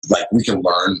like we can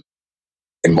learn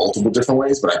in multiple different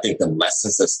ways, but I think the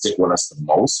lessons that stick with us the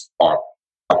most are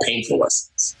painful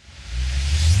lessons.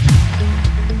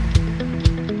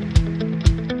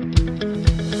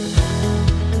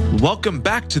 Welcome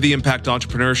back to the Impact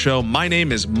Entrepreneur Show. My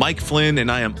name is Mike Flynn,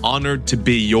 and I am honored to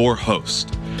be your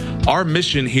host. Our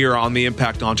mission here on the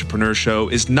Impact Entrepreneur Show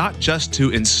is not just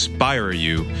to inspire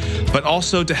you, but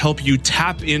also to help you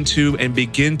tap into and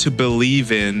begin to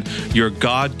believe in your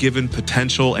God-given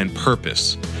potential and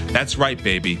purpose. That's right,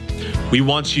 baby. We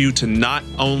want you to not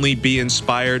only be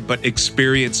inspired, but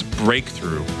experience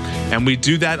breakthrough. And we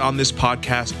do that on this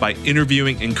podcast by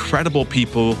interviewing incredible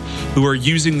people who are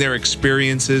using their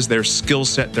experiences, their skill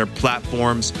set, their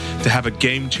platforms to have a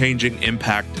game-changing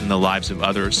impact in the lives of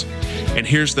others. And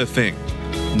here's the thing.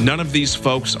 None of these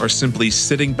folks are simply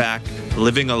sitting back,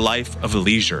 living a life of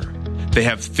leisure. They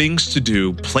have things to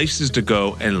do, places to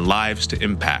go, and lives to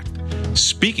impact.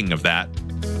 Speaking of that,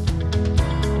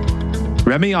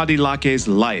 Remi Adeleke's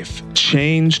life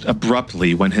changed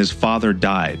abruptly when his father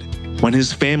died, when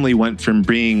his family went from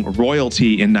being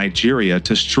royalty in Nigeria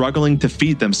to struggling to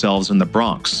feed themselves in the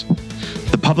Bronx.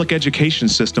 The public education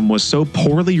system was so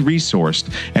poorly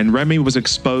resourced, and Remi was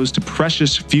exposed to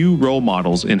precious few role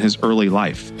models in his early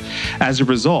life. As a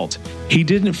result, he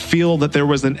didn't feel that there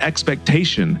was an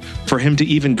expectation for him to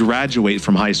even graduate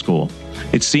from high school.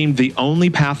 It seemed the only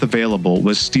path available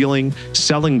was stealing,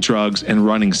 selling drugs, and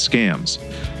running scams.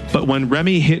 But when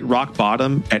Remi hit rock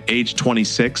bottom at age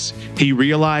 26, he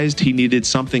realized he needed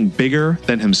something bigger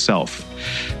than himself.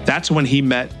 That's when he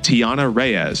met Tiana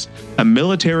Reyes, a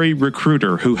military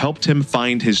recruiter who helped him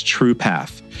find his true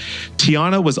path.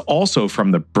 Tiana was also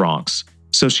from the Bronx,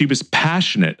 so she was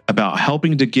passionate about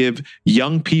helping to give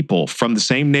young people from the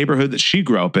same neighborhood that she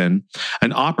grew up in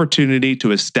an opportunity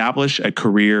to establish a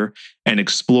career and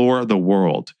explore the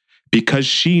world, because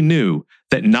she knew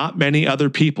that not many other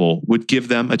people would give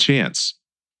them a chance.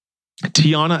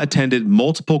 Tiana attended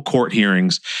multiple court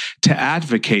hearings to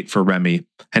advocate for Remi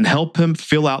and help him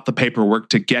fill out the paperwork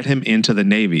to get him into the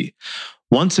Navy.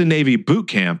 Once in Navy boot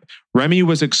camp, Remi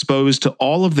was exposed to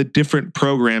all of the different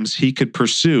programs he could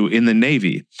pursue in the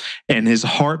Navy, and his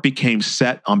heart became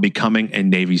set on becoming a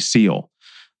Navy SEAL.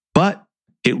 But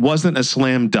it wasn't a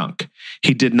slam dunk.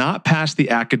 He did not pass the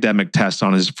academic test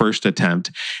on his first attempt,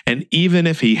 and even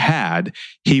if he had,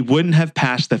 he wouldn't have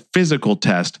passed the physical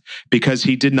test because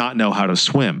he did not know how to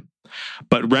swim.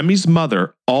 But Remi's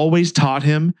mother always taught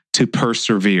him to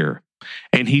persevere,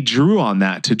 and he drew on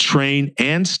that to train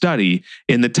and study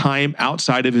in the time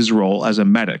outside of his role as a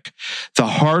medic. The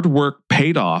hard work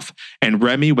paid off, and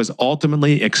Remi was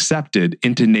ultimately accepted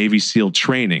into Navy SEAL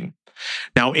training.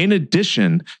 Now, in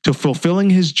addition to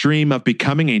fulfilling his dream of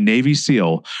becoming a Navy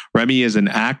SEAL, Remi is an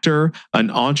actor,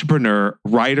 an entrepreneur,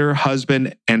 writer,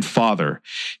 husband, and father.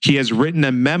 He has written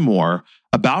a memoir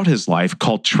about his life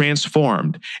called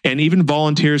Transformed, and even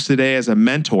volunteers today as a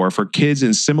mentor for kids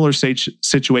in similar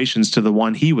situations to the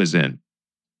one he was in.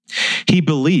 He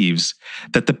believes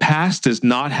that the past does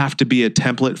not have to be a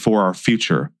template for our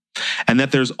future, and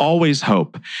that there's always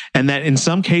hope, and that in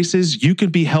some cases you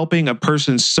could be helping a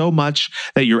person so much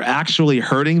that you're actually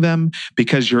hurting them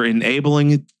because you're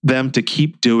enabling them to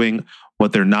keep doing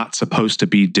what they're not supposed to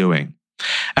be doing.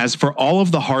 As for all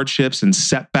of the hardships and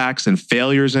setbacks and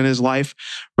failures in his life,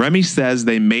 Remi says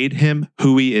they made him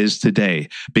who he is today,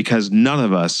 because none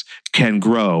of us can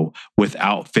grow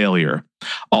without failure.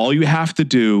 All you have to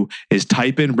do is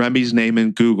type in Remi's name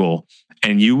in Google,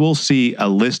 and you will see a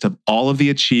list of all of the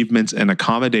achievements and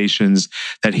accommodations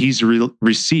that he's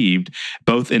received,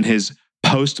 both in his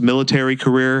post-military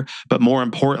career, but more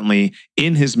importantly,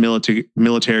 in his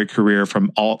military career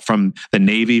from the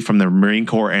Navy, from the Marine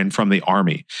Corps, and from the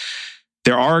Army.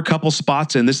 There are a couple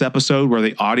spots in this episode where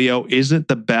the audio isn't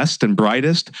the best and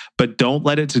brightest, but don't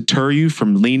let it deter you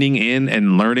from leaning in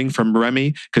and learning from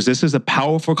Remi, because this is a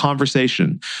powerful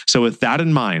conversation. So with that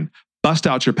in mind, bust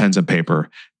out your pens and paper,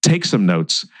 take some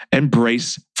notes, and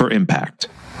brace for impact.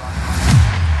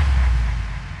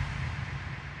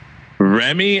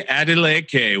 Remi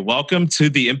Adeleke, welcome to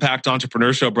the Impact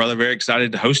Entrepreneur Show, brother. Very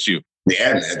excited to host you.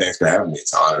 Yeah, man. Thanks for having me.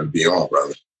 It's an honor to be on,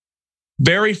 brother.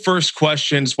 Very first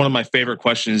question, it's one of my favorite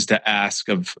questions to ask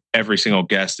of every single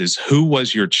guest, is who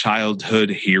was your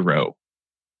childhood hero?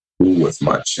 Who was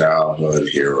my childhood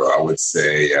hero? I would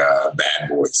say Bad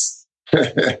Boys.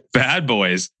 Bad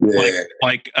Boys? Yeah.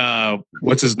 Like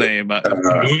what's his name?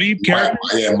 Movie character?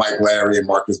 Mike Larry and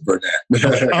Marcus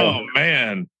Burnett. Oh,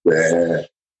 man. Yeah.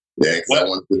 Yeah, because I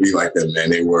wanted to be like them,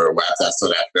 man. They were, after I saw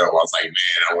that film, I was like, man,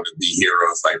 I want to be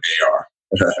heroes like they are.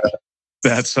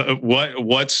 That's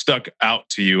what stuck out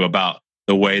to you about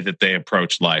the way that they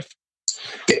approach life?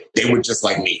 they were just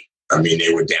like me. I mean,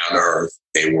 they were down to earth.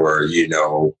 They were,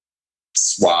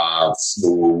 suave,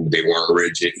 smooth. They weren't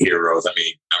rigid heroes. I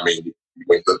mean, when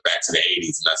you look back to the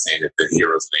 80s, I'm not saying that the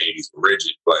heroes of the 80s were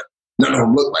rigid, but none of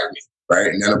them looked like me,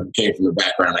 right? None of them came from the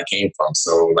background I came from.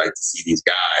 So like to see these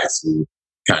guys who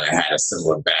kind of had a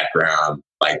similar background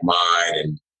like mine,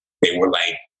 and they were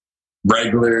like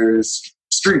regular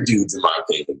street dudes in my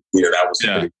opinion. That was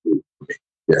pretty cool for me.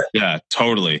 Yeah,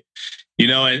 totally.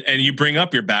 And you bring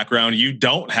up your background. You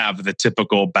don't have the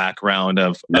typical background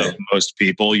of most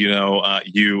people.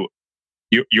 Your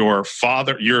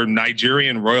father, your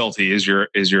Nigerian royalty is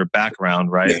your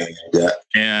background, right? Yeah.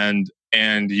 And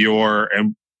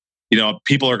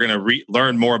people are going to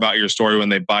learn more about your story when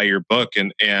they buy your book,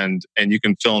 and you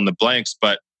can fill in the blanks.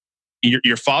 But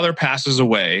your father passes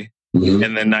away,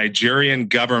 and the Nigerian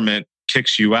government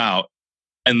kicks you out,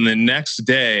 and the next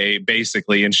day,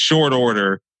 basically in short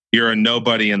order, you're a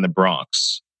nobody in the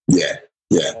Bronx. Yeah.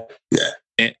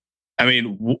 And,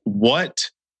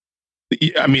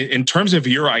 in terms of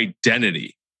your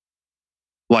identity,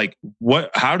 like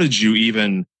how did you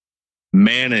even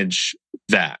manage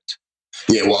that?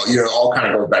 Yeah, well, all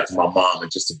kind of goes back to my mom,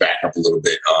 and just to back up a little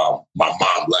bit, my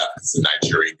mom left because the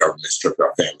Nigerian government stripped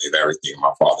our family of everything.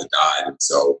 My father died, and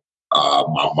so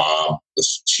my mom,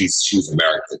 she's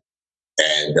American,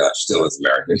 and still is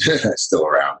American, still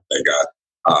around, thank God.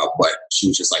 But she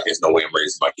was just like, there's no way I'm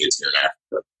raising my kids here in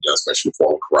Africa, especially with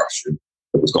all the corruption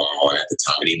that was going on at the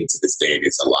time. And even to this day,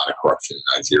 there's a lot of corruption in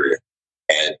Nigeria.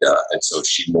 And so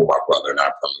she moved my brother and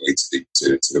I permanently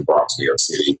to the Bronx, New York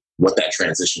City. What that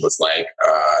transition was like,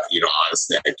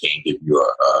 honestly, I can't give you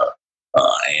a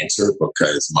answer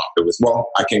because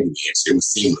I can't give you an answer. It was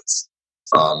seamless.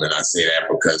 And I say that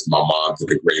because my mom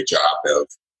did a great job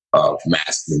of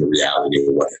masking the reality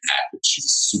of what had happened. She's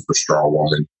a super strong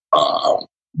woman.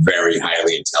 Very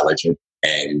highly intelligent.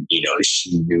 And,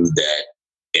 she knew that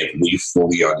if we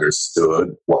fully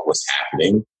understood what was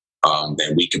happening,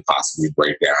 then we could possibly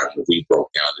break down. If we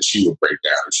broke down, then she would break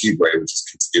down. If she would,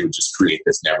 it would just create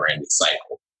this never-ending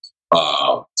cycle.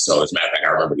 So as a matter of fact, I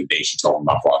remember the day she told me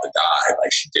my father died,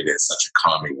 like she did it in such a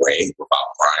calming way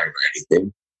without crying or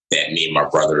anything, that me and my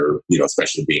brother,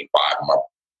 especially being five,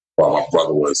 my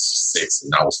brother was 6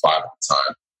 and I was 5 at the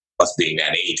time. Us being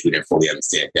that age, we didn't fully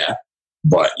understand death.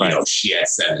 But, she had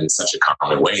said it in such a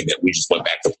common way that we just went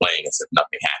back to playing as if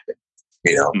nothing happened,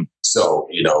 So,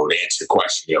 to answer your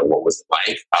question, what was it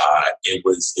like? It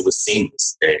was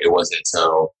seamless. It wasn't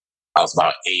until I was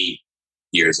about 8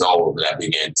 years old that I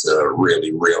began to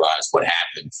really realize what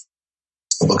happened,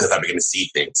 because I began to see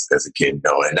things as a kid,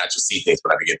 and not just see things,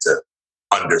 but I began to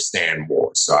understand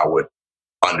more. So I would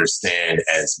understand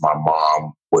as my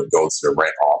mom would go to the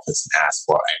rent office and ask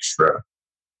for extra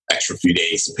few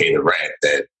days to pay the rent,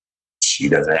 that she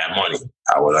doesn't have money.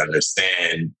 I would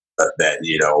understand that,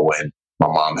 when my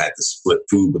mom had to split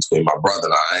food between my brother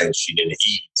and I, and she didn't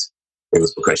eat, it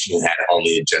was because she had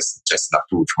only just enough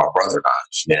food for my brother and I.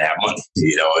 She didn't have money,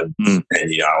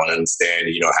 and I would understand,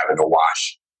 having to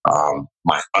wash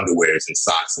my underwears and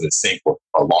socks in the sink with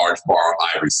a large bar of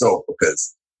Ivory soap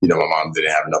because, my mom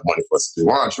didn't have enough money for us to do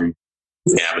laundry.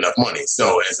 We didn't have enough money.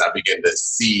 So as I began to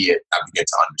see it, I began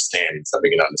to understand it. So I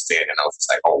began to understand, and I was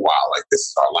just like, oh, wow, like this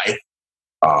is our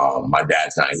life. My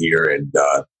dad's not here, and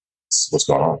this is what's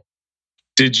going on.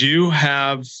 Did you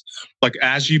have,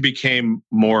 as you became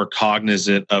more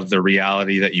cognizant of the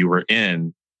reality that you were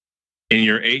in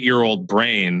your 8-year-old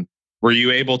brain, were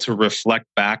you able to reflect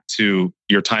back to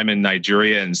your time in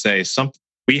Nigeria and say,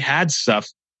 we had stuff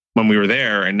when we were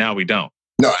there and now we don't?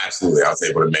 No, absolutely. I was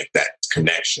able to make that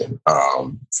connection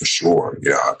for sure,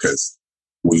 because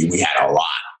we had a lot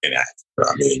in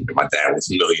Africa. I mean, my dad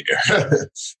was a millionaire,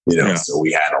 so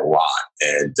we had a lot.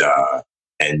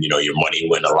 And your money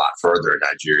went a lot further in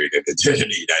Nigeria than it did in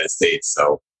the United States.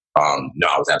 So, no,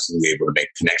 I was absolutely able to make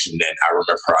a connection. Then I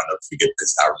remember, I'll never forget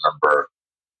this. I remember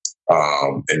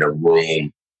in the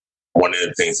room, one of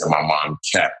the things that my mom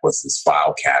kept was this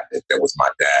file cabinet that was my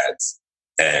dad's.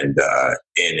 And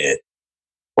in it,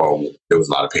 well, there was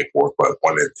a lot of paperwork, but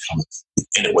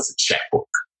and it was a checkbook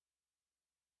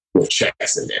with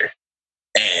checks in there.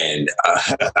 And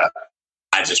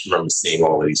I just remember seeing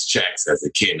all of these checks as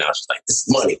a kid, and I was just like, "This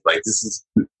is money! Like this is."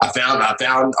 I found our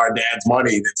dad's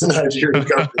money that's Nigerian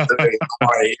government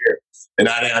right here, and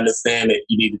I didn't understand that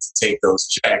you needed to take those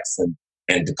checks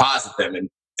and deposit them, and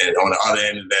on the other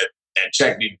end of that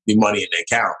check needed to be money in the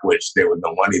account, which there was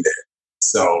no money there.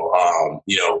 So, I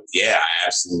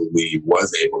absolutely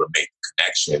was able to make the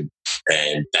connection,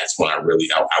 and that's when I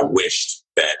wished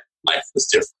that life was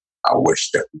different. I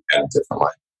wish that we had a different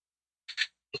life.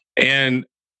 And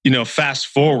fast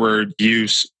forward, you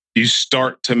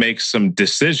start to make some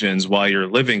decisions while you're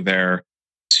living there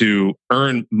to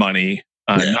earn money,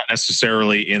 not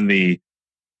necessarily in the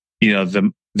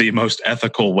most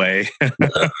ethical way.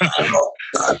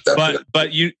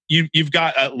 but you've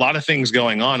got a lot of things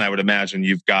going on. I would imagine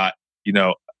you've got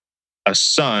a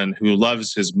son who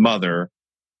loves his mother,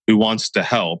 who wants to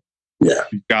help. Yeah,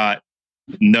 you've got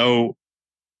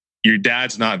your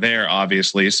dad's not there,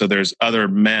 obviously, so there's other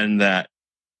men that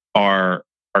are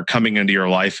coming into your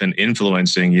life and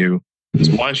influencing you.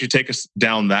 So why don't you take us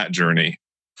down that journey?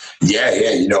 Yeah.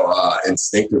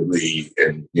 Instinctively,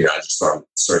 and I just started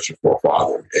searching for a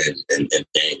father and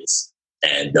things.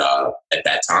 And at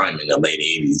that time, in the late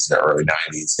 '80s, the early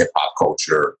 '90s, hip hop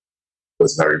culture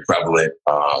was very prevalent.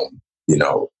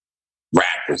 Rap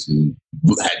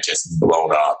had just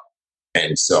blown up,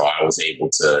 and so I was able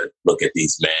to look at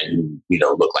these men who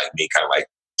look like me, kind of like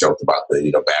joked about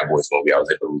the Bad Boys movie. I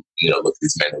was able to look at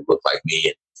these men who looked like me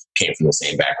and came from the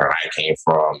same background I came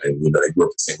from, and they grew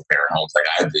up in single parent homes like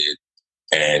I did,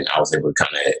 and I was able to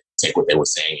kind of take what they were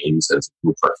saying and use it as a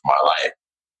blueprint for my life,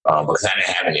 because I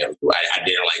didn't have any other. I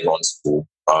didn't like going to school,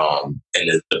 and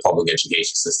the public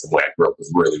education system where I grew up was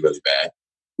really, really bad,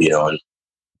 and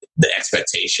the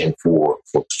expectation for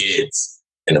kids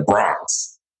in the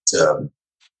Bronx to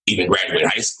even graduate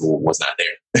high school was not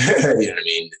there. You know what I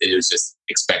mean? It was just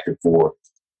expected for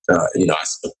me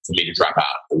to drop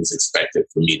out. It was expected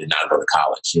for me to not go to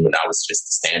college. That was just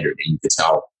the standard. And you could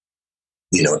tell,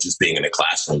 just being in the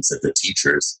classrooms, that the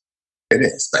teachers, they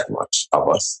didn't expect much of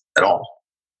us at all.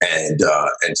 And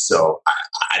so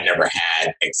I never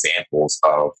had examples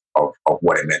of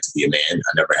what it meant to be a man.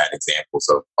 I never had examples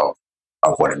of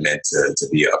what it meant to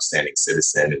be an upstanding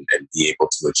citizen and be able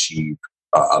to achieve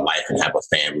a life and have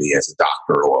a family as a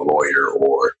doctor or a lawyer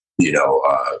or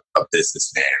a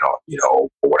businessman or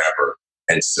whatever.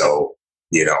 And so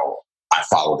I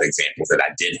followed the examples that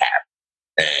I did have,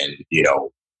 and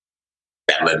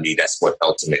that's what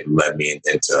ultimately led me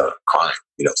into crime,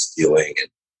 stealing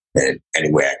and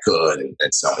any way I could,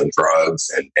 and selling drugs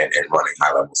and running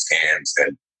high level scams.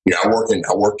 And I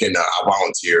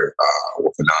volunteer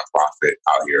with a nonprofit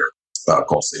out here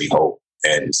called City Hope,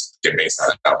 and they're based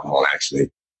out of alcohol, actually.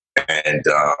 And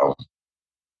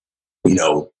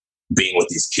being with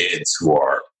these kids who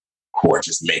are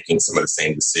just making some of the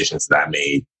same decisions that I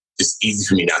made, it's easy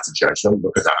for me not to judge them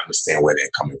because I understand where they're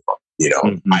coming from.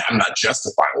 I'm not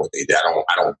justifying what they did. I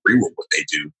don't agree with what they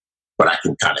do, but I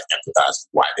can kind of empathize with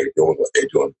why they're doing what they're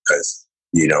doing, because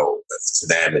to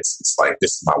them it's like,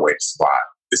 this is my way to survive.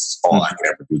 This is all I can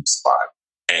ever do to survive.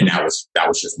 And that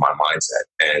was just my mindset.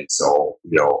 And so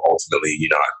ultimately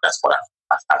that's what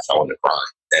I fell into crime,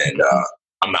 and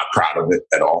I'm not proud of it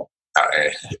at all.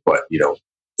 But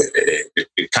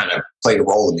it kind of played a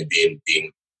role in me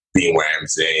being where I am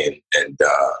today, and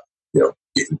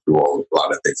getting through a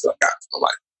lot of things that I've got in my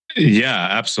life. Yeah,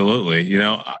 absolutely.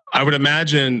 I would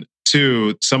imagine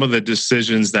too, some of the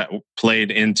decisions that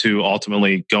played into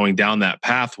ultimately going down that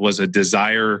path was a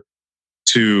desire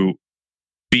to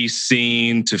be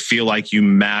seen, to feel like you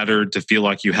mattered, to feel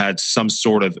like you had some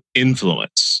sort of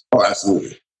influence. Oh,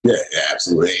 absolutely. Yeah,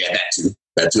 absolutely. Yeah,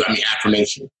 that too. I mean,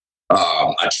 affirmation.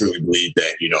 I truly believe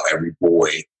that, every boy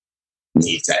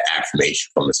needs that affirmation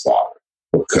from his father,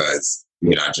 because,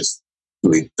 I just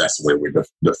believe that's the way we're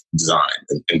designed.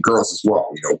 And girls as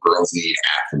well. Girls need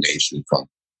affirmation from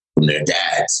their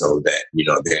dad, so that,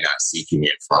 they're not seeking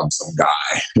it from some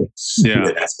guy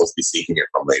they're not supposed to be seeking it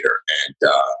from later.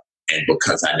 And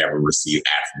because I never received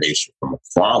affirmation from a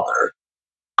father,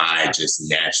 I just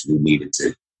naturally needed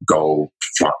to go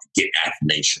get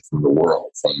affirmation from the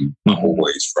world, from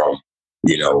boys, from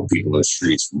people in the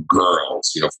streets, from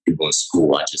girls, from people in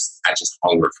school. I just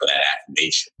hungered for that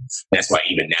affirmation. That's why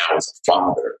even now as a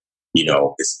father,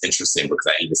 it's interesting, because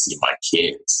I even see my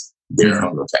kids, they're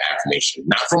hungry for affirmation,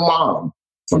 not from mom,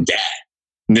 from dad.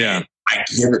 Yeah, and I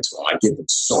give it to them. I give them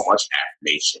so much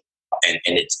affirmation, and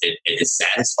it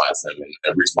satisfies them. And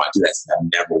the reason why I do that is I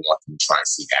never want them to try and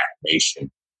seek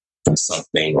affirmation from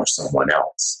something or someone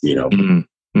else.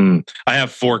 I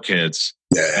have 4 kids.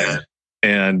 Yeah.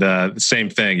 And the same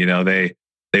thing,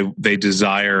 they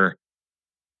desire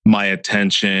my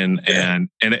attention, and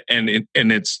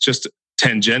it's just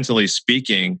tangentially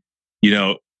speaking,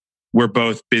 we're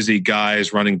both busy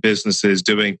guys running businesses,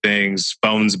 doing things,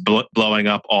 phones blowing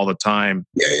up all the time.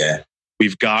 Yeah.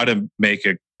 We've got to make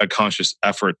a conscious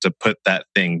effort to put that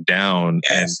thing down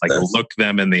and look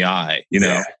them in the eye.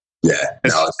 Yeah.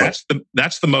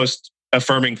 That's the most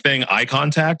affirming thing. Eye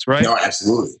contact, right? No,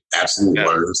 absolutely. Yeah.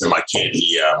 My kid,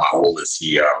 my oldest,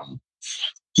 he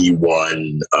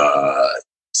won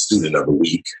student of the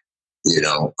week,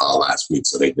 last week.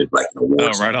 So they did like an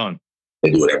award. Oh, right on.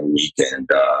 They do it every week. And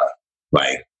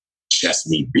like just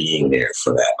me being there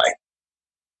for that, like,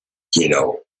 he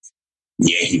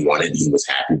was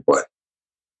happy, but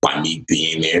by me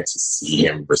being there to see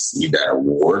him receive that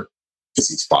award, because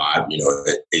he's 5,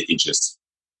 it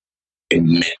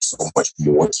meant so much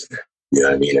more to him. You know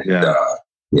what I mean? And,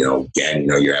 again,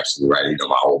 you're absolutely right.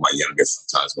 My youngest,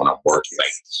 sometimes when I'm working,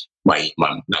 like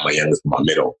not my youngest, but my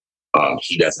middle,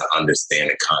 he doesn't understand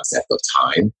the concept of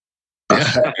time.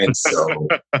 And so,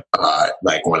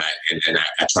 like when I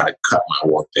try to cut my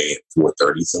work day at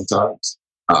 4:30 sometimes,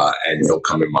 and he'll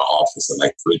come in my office at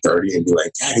like 3:30 and be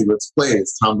like, "Daddy, let's play.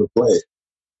 It's time to play."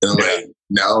 And I'm like,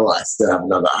 "No, I still have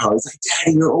another hour." He's like,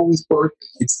 "Daddy, you're always working.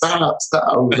 Like, stop."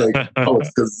 I was like, "Oh, it's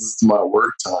because this is my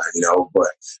work time,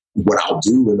 But what I'll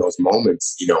do in those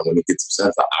moments, when it gets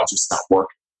upset, I'll just stop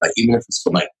working. Like even if it's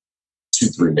for like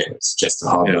 2-3 minutes, just to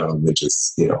hug them and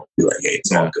just, be like, "Hey, it's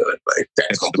all good." Like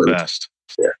that's the best.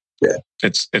 Yeah.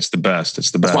 It's the best.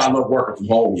 It's the best. That's why I love working from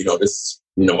home. This,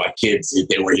 my kids, if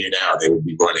they were here now, they would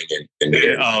be running and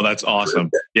oh, that's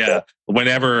awesome. Yeah.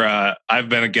 Whenever I've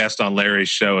been a guest on Larry's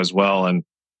show as well, and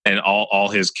all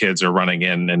his kids are running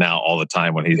in and out all the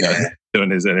time when he's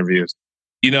doing his interviews.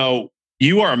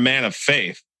 You are a man of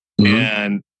faith,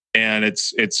 and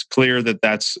it's clear that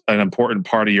that's an important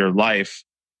part of your life.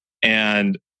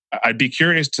 And I'd be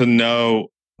curious to know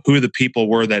who the people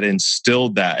were that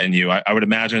instilled that in you. I would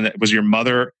imagine that was your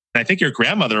mother. And I think your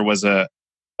grandmother was a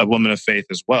woman of faith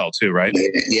as well, too, right?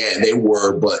 Yeah, they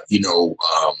were. But,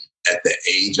 at the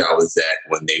age I was at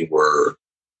when they were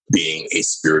being a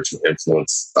spiritual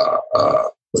influence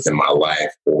within my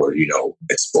life, or,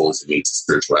 exposing me to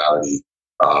spirituality,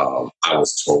 I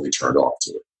was totally turned off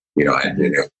to it. I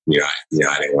didn't want to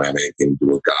have anything to do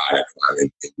with God. I didn't want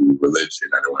anything to do with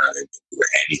religion. I didn't want anything to do with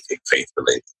anything faith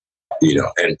related.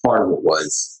 And part of it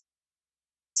was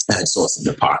I saw some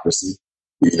hypocrisy,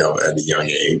 at a young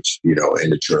age, in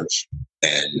the church,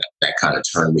 and that kind of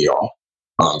turned me off.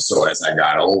 So as I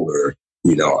got older,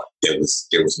 there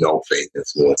was no faith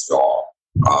influence at all.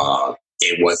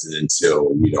 It wasn't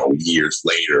until, years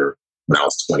later when I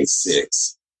was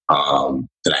 26,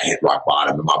 that I hit rock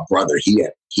bottom. And my brother, he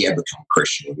had become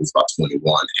Christian when he was about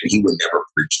 21, and he would never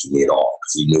preach to me at all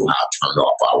because he knew how turned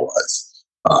off I was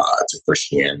to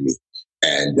Christianity.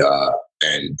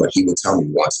 But he would tell me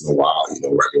once in a while,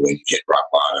 Remi, when you hit rock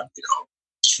bottom,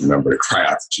 just remember to cry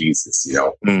out to Jesus,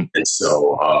 And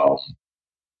so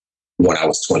when I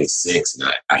was 26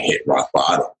 and I hit rock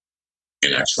bottom,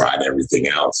 and I tried everything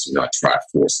else, I tried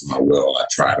forcing my will, I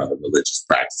tried other religious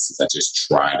practices, I just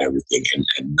tried everything, and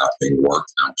nothing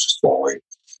worked. And I was just falling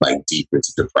like deep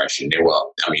into depression. The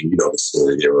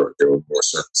story. There were more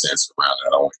circumstances around it. I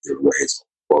don't want to give it away,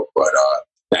 but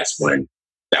that's when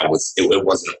it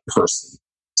wasn't a person,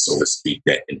 so to speak,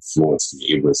 that influenced me.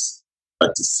 It was a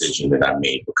decision that I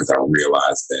made because I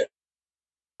realized that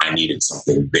I needed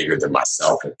something bigger than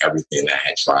myself, and everything that I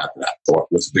had tried that I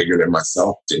thought was bigger than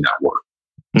myself did not work.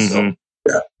 So,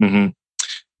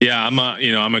 yeah,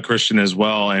 I'm a Christian as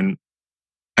well. And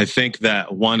I think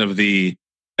that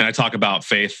and I talk about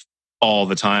faith all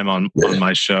the time on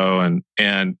my show.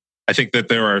 And I think that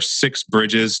there are 6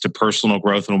 bridges to personal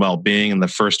growth and well-being. And the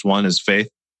first one is faith.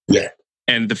 Yeah.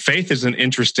 And the faith is an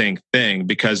interesting thing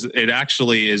because it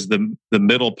actually is the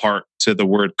middle part to the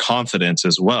word confidence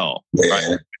as well,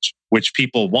 right? Which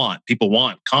people want. People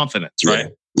want confidence,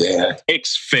 right? Yeah. It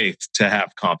takes faith to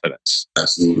have confidence.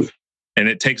 Absolutely. And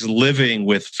it takes living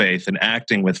with faith and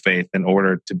acting with faith in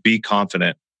order to be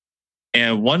confident.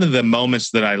 And one of the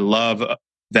moments that I love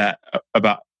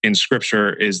about in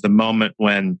Scripture is the moment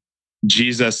when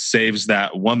Jesus saves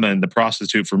that woman, the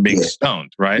prostitute, from being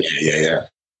stoned, right? Yeah.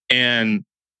 And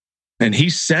he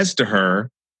says to her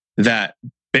that,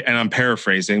 and I'm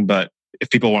paraphrasing, but if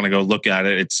people want to go look at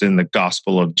it, it's in the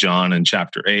Gospel of John in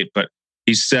chapter 8. But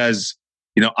he says,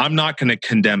 I'm not going to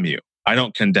condemn you. I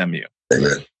don't condemn you.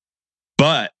 Amen.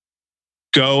 But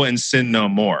go and sin no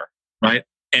more, right?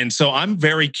 And so I'm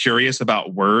very curious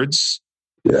about words,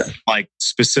 like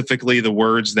specifically the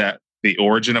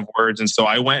origin of words. And so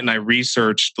I went and I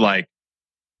researched like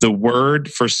the word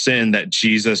for sin that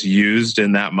Jesus used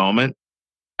in that moment.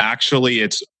 Actually,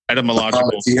 it's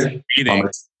etymological meaning.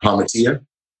 Hamartia?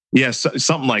 Yes,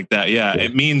 something like that. Yeah,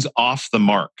 it means off the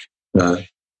mark.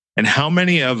 And how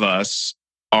many of us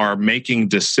are making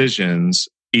decisions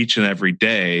each and every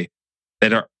day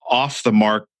that are off the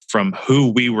mark from who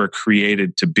we were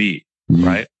created to be,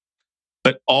 right?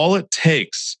 But all it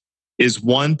takes is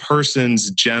one person's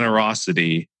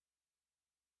generosity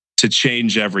to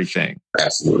change everything.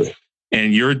 Absolutely.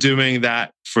 And you're doing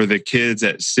that for the kids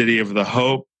at City of the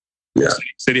Hope,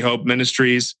 City Hope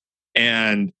Ministries,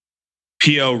 and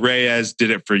P.O. Reyes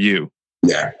did it for you.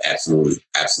 Yeah, absolutely.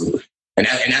 Absolutely. And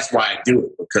that's why I do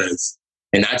it, because,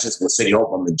 and not just with City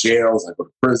Hope, I'm in jails, I go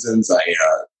to prisons, I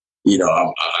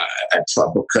try,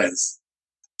 because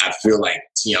I feel like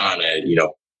Tiana,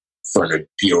 for the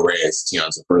P.O. Reyes,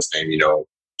 Tiana's the first name,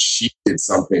 she did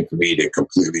something for me to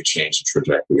completely change the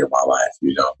trajectory of my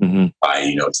life,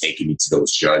 by, taking me to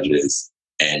those judges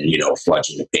and,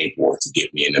 fudging the paperwork to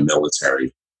get me in the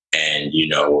military. And,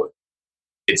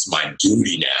 it's my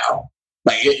duty now.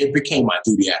 Like, it became my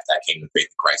duty after I came to faith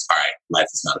in Christ. All right, life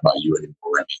is not about you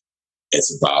anymore, Remi.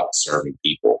 It's about serving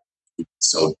people.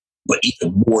 So, but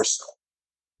even more so,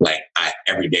 like,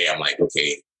 every day I'm like,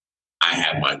 okay, I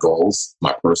have my goals,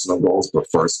 my personal goals, but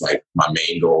first, like, my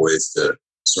main goal is to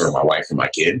serve my wife and my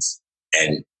kids.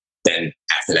 And then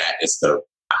after that, it's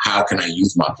how can I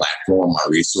use my platform, my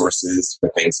resources, the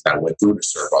things that I went through to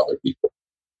serve other people.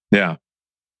 Yeah.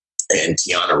 And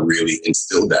Tiana really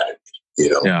instilled that in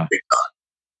me, Yeah. big time.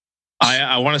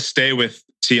 I want to stay with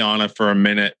Tiana for a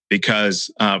minute, because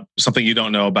something you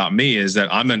don't know about me is that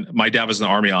my dad was an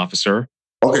Army officer.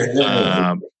 Okay.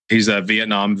 He's a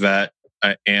Vietnam vet,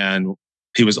 and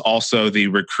he was also the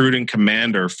recruiting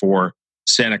commander for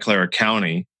Santa Clara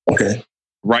County. Okay.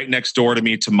 Right next door to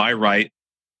me, to my right,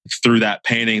 through that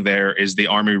painting there, is the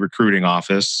Army recruiting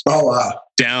office. Oh, wow.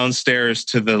 Downstairs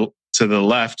to the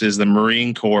left is the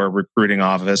Marine Corps recruiting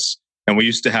office. And we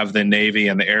used to have the Navy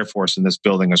and the Air Force in this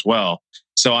building as well.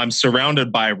 So I'm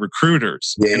surrounded by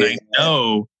recruiters, and I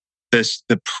know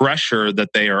the pressure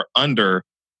that they are under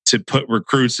to put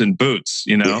recruits in boots,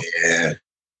 Yeah.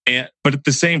 But at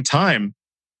the same time,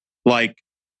 like,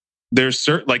 there's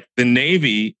the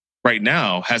Navy right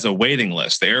now has a waiting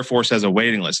list. The Air Force has a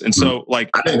waiting list. And so, like,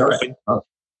 I didn't know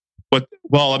that.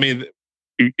 Well, I mean,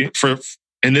 for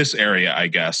in this area, I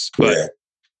guess, but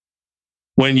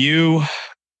when you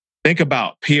think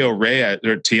about P.O. Reyes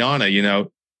or Tiana,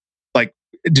 like,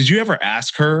 did you ever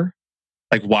ask her,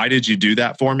 like, why did you do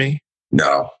that for me?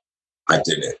 No, I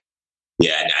didn't.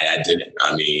 Yeah, I didn't.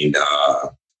 I mean,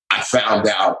 I found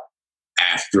out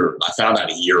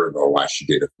a year ago why she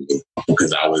did it for me,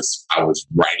 because I was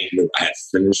writing. I had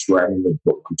finished writing the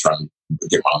book. I'm trying to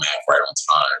get my math right on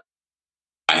time.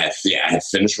 I had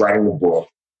finished writing the book,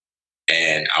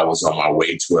 and I was on my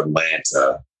way to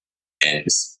Atlanta, and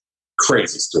this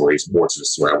crazy story. It's more to the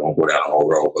story. I won't go down the whole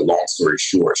road, but long story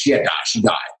short, she had died. She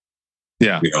died.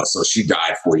 Yeah. So she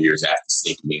died 4 years after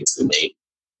sneaking me into the Navy.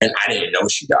 And I didn't know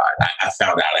she died. I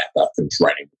found out after I finished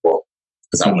writing the book,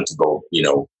 because I went to go,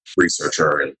 research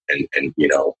her, and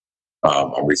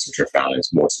my researcher found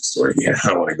it's more to the story. Yeah, I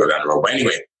don't want to go down the road. But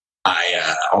anyway,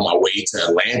 on my way to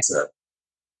Atlanta,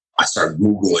 I started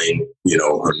Googling,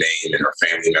 her name and her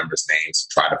family members' names to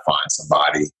try to find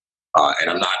somebody. And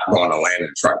I'm not going to Atlanta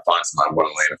to try to find somebody. I'm going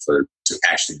to Atlanta to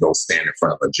actually go stand in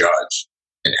front of a judge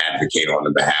and advocate on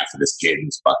the behalf of this kid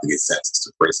who's about to get sentenced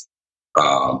to prison.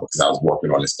 Because I was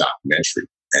working on this documentary,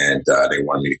 and they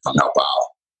wanted me to come help out.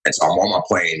 And so I'm on my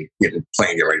plane, getting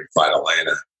ready to fly to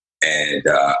Atlanta. And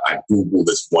I Google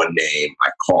this one name, I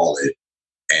call it,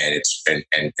 and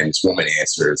this woman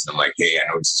answers, and I'm like, hey, I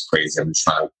know this is crazy. I'm just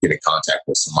trying to get in contact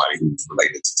with somebody who's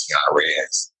related to Tiana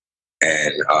Reyes.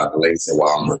 And the lady said, well,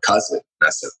 I'm her cousin. And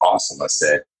I said, awesome. I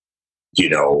said,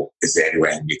 is there any way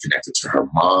I can get connected to her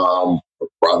mom, her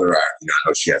brother? I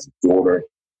know she has a daughter.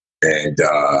 And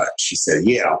she said,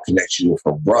 yeah, I'll connect you with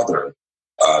her brother.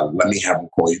 Let me have him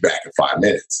call you back in 5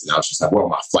 minutes. And I was just like, well,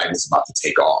 my flight is about to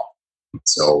take off.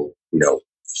 So,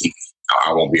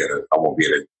 I won't be able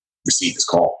to receive this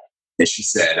call. And she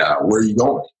said, where are you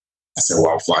going? I said,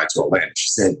 well, I'm flying to Atlanta. She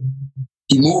said,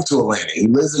 he moved to Atlanta. He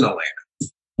lives in Atlanta.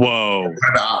 Whoa. What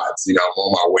are the odds? I'm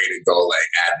on my way to go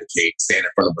advocate, stand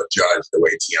in front of a judge the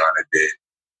way Tiana did.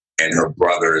 And her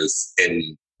brother is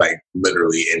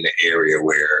literally in the area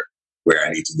where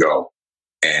I need to go,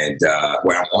 and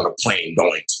where I'm on a plane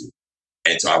going to.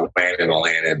 And so I landed in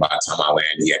Atlanta, and by the time I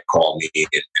landed, he had called me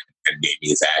and gave me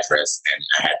his address, and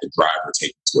I had the driver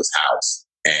take me to his house.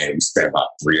 And we spent about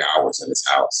 3 hours in his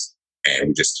house, and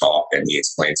we just talked, and he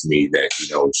explained to me that,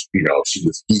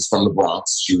 he's from the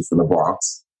Bronx. She was from the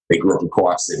Bronx. They grew up in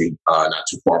Co-op City, not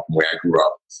too far from where I grew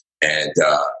up. And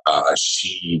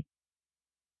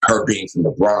her being from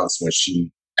the Bronx,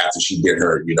 after she did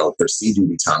her, her sea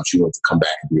duty time, she wanted to come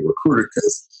back and be a recruiter,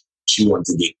 because she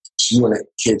wanted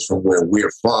kids from where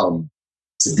we're from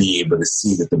to be able to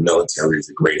see that the military is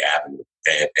a great avenue.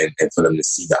 and for them to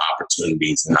see the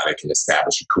opportunities and how they can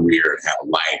establish a career and have a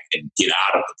life and get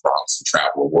out of the Bronx and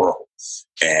travel the world.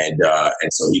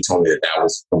 And so he told me that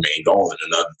was her main goal. And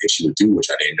another thing she would do, which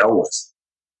I didn't know, was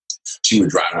she would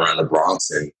drive around the Bronx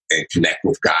and connect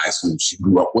with guys who she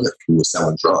grew up with, who were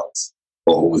selling drugs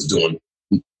or who was doing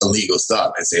illegal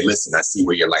stuff, and say, listen, I see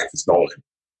where your life is going.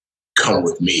 Come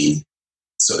with me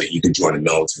so that you can join the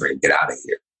military and get out of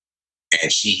here.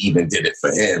 And she even did it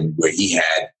for him, where he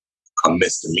had a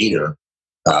misdemeanor.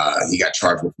 He got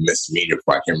charged with a misdemeanor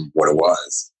before I can't remember what it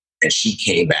was. And she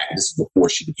came back. This is before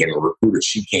she became a recruiter.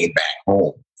 She came back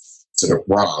home to the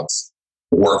Bronx,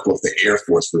 worked with the Air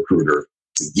Force recruiter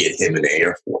to get him in the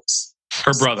Air Force.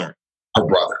 Her brother. Her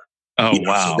brother. Oh,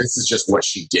 wow. So this is just what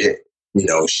she did.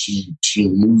 She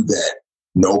knew that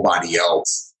nobody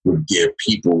else would give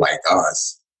people like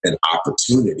us an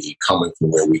opportunity coming from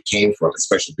where we came from,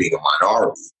 especially being a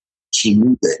minority. She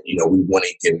knew that, we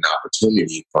wouldn't get an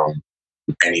opportunity from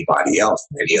anybody else,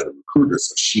 from any other recruiter.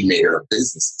 So she made her a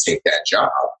business to take that job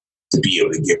to be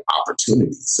able to give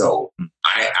opportunities. So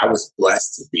I was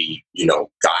blessed to be,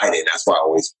 guided. That's why I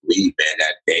always believe, man,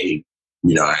 that day,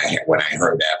 when I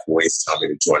heard that voice tell me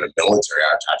to join the military,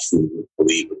 I truly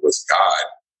believe it was God.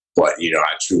 But,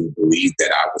 I truly believe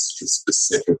that I was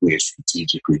specifically and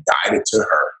strategically guided to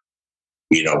her,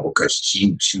 because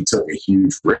she took a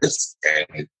huge risk.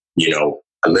 And,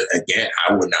 again,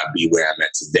 I would not be where I'm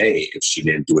at today if she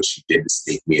didn't do what she did to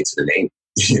sneak me into the Navy,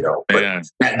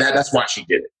 But that's why she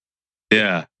did it.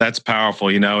 Yeah, that's powerful.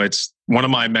 It's one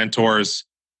of my mentors,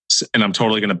 and I'm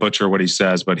totally going to butcher what he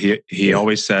says, but he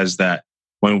always says that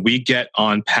when we get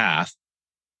on path,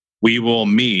 we will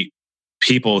meet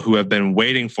people who have been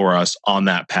waiting for us on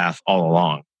that path all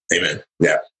along. Amen.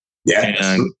 Yeah.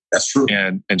 Yeah. That's true.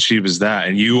 And she was that,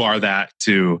 and you are that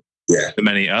to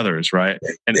many others, right?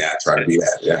 And I try to be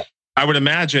that. Yeah. I would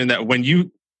imagine that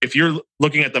if you're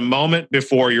looking at the moment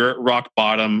before you're at rock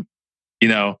bottom,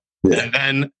 and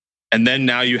then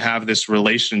now you have this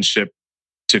relationship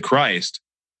to Christ,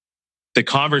 the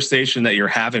conversation that you're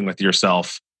having with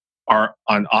yourself are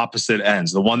on opposite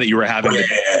ends. The one that you were having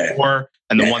before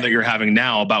and the one that you're having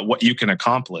now about what you can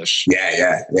accomplish.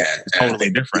 Yeah. It's totally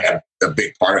different. Yeah, a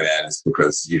big part of that is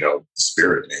because, the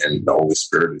Spirit, man, the Holy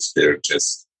Spirit is there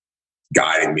just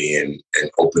guiding me and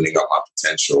opening up my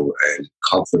potential and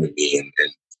comforting me.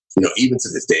 And even to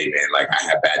this day, man, like I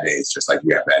have bad days just like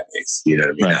you have bad days. You know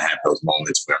what I mean? Right. I have those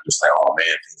moments where I'm just like, oh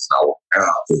man, things not working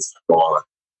out, things not going.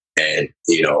 And,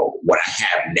 what I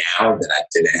have now that I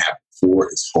didn't have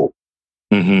before is hope.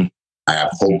 Mm-hmm. I have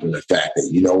hope in the fact that,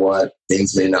 you know what,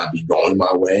 things may not be going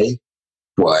my way,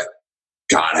 but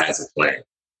God has a plan.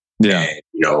 Yeah. And,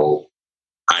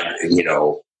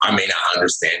 I may not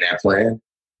understand that plan,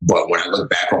 but when I look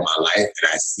back on my life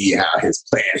and I see how his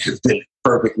plan has been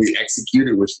perfectly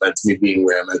executed, which led to me being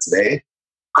where I'm at today,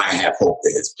 I have hope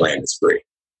that his plan is great.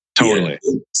 Totally.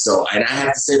 And so, and I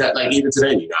have to say that, like, even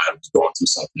today, I'm going through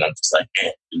something. I'm just like,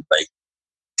 man, dude, like,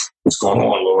 what's going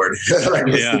on, Lord?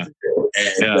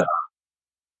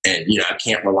 And I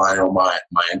can't rely on my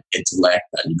intellect.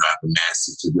 I have a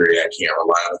master's degree. I can't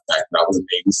rely on the fact that I was a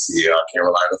Navy SEAL. I can't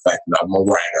rely on the fact that I'm a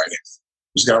writer. I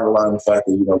just got to rely on the fact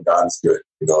that, God is good.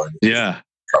 Yeah,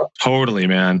 totally,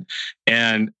 man.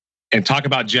 And talk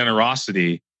about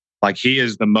generosity. Like, he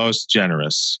is the most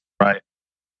generous, right?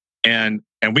 And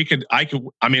we could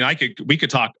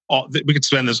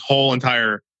spend this whole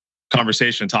entire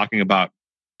conversation talking about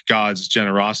God's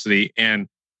generosity and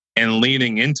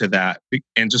leaning into that.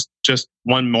 And just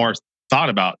one more thought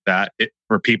about that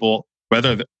for people,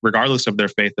 regardless of their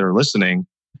faith that are listening,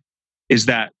 is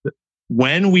that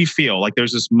when we feel like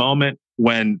there's this moment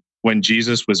when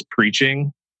Jesus was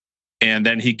preaching, and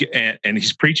then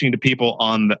he's preaching to people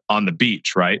on the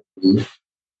beach, right? Mm-hmm.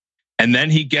 And then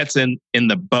he gets in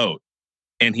the boat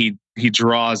and he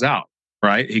draws out,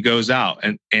 right? He goes out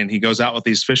and he goes out with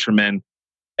these fishermen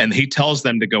and he tells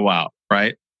them to go out,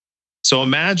 right? So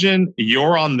imagine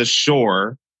you're on the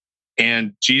shore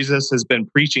and Jesus has been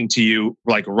preaching to you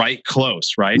like right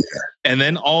close, right? Yeah. And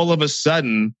then all of a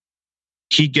sudden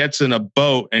he gets in a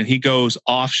boat and he goes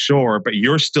offshore, but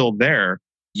you're still there.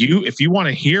 If you want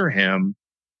to hear him,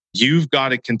 you've got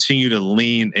to continue to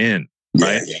lean in,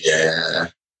 right? Yeah.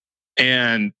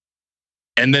 And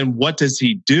then what does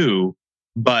he do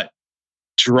but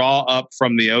draw up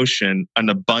from the ocean an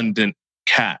abundant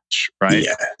catch, right?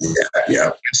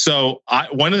 Yeah. So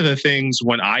one of the things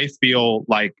when I feel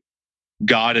like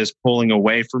God is pulling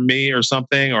away from me or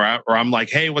something, or I'm like,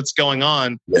 hey, what's going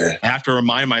on? Yeah. I have to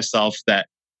remind myself that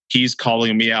he's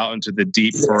calling me out into the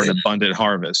deep for an abundant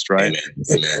harvest, right?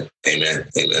 Amen.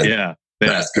 Yeah.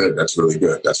 That's good. That's really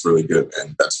good. That's really good,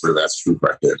 man. That's true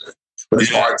right there, man. But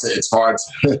it's hard to,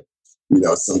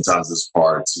 sometimes it's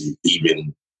hard to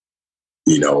even,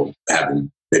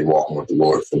 having been walking with the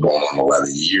Lord for going on 11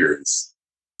 years,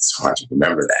 it's hard to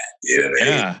remember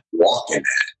that, walking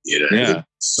that,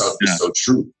 it's so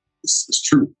true. It's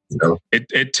true,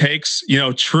 It takes,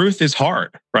 truth is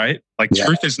hard, right? Like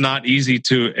truth is not easy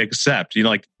to accept,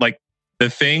 like the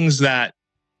things that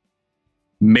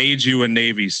made you a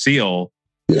Navy SEAL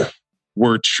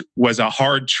was a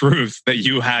hard truth that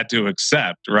you had to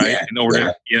accept, right? In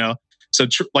order, so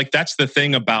like that's the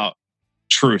thing about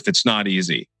truth. It's not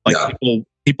easy. Like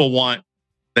people want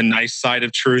the nice side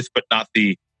of truth, but not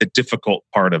the difficult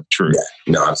part of truth.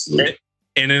 Yeah. No, absolutely.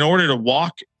 And in order to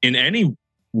walk in any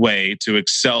way to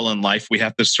excel in life, we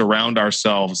have to surround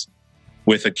ourselves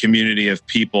with a community of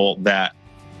people that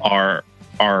are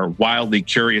wildly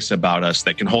curious about us,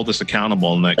 that can hold us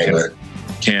accountable, and that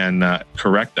can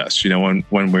correct us, when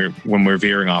we're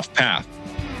veering off path.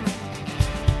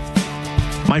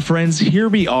 My friends, here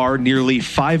we are nearly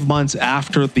 5 months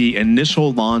after the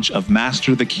initial launch of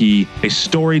Master the Key, a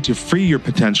story to free your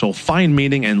potential, find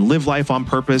meaning, and live life on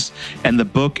purpose. And the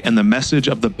book and the message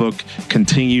of the book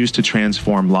continues to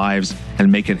transform lives and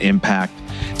make an impact.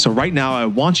 So right now, I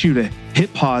want you to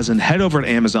hit pause and head over to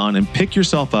Amazon and pick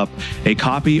yourself up a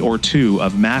copy or two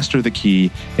of Master the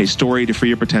Key, a story to free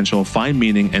your potential, find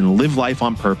meaning, and live life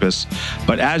on purpose.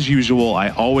 But as usual, I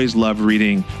always love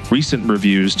reading recent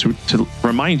reviews to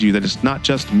remind you that it's not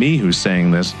just me who's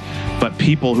saying this, but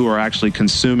people who are actually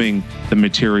consuming the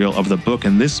material of the book.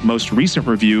 And this most recent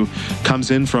review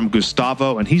comes in from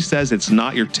Gustavo, and he says it's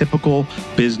not your typical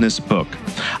business book.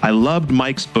 I loved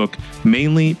Mike's book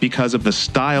mainly because of the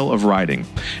style of writing.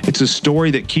 It's a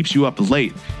story that keeps you up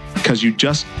late because you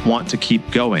just want to keep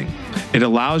going. It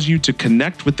allows you to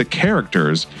connect with the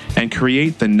characters and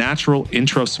create the natural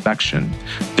introspection.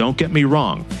 Don't get me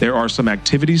wrong, there are some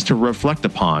activities to reflect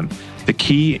upon, the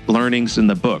key learnings in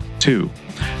the book too.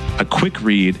 A quick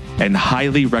read and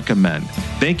highly recommend.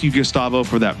 Thank you, Gustavo,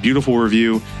 for that beautiful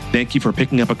review. Thank you for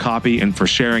picking up a copy and for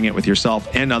sharing it with yourself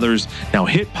and others. Now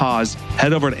hit pause,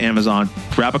 head over to Amazon,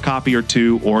 grab a copy or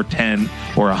 2 or 10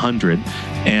 or 100,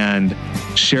 and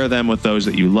share them with those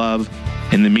that you love.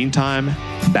 In the meantime,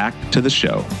 back to the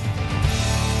show.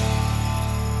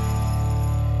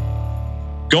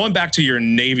 Going back to your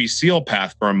Navy SEAL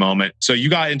path for a moment. So you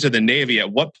got into the Navy.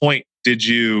 At what point did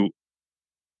you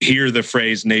hear the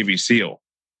phrase Navy SEAL?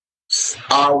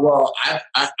 Well,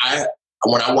 I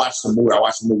when I watched the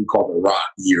movie called The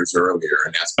Rock years earlier,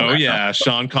 and that's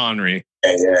Sean Connery.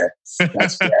 Yeah,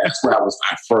 that's where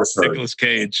I first heard Nicolas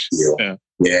Cage.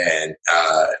 And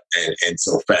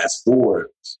so fast forward,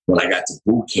 when I got to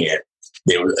boot camp,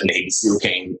 there was a Navy SEAL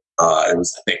came. It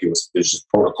was just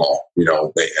protocol.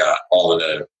 All of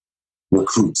the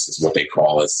recruits is what they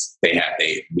call us.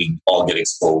 We all get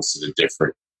exposed to the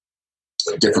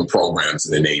different programs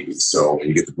in the Navy. So when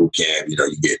you get to boot camp, you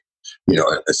get,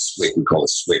 a SWIC, we call it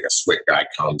SWIC. A SWIC guy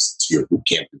comes to your boot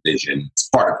camp division. It's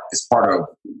part of,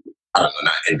 I don't know,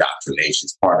 not indoctrination.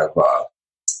 It's part of,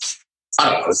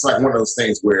 I don't know. It's like one of those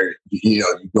things where, you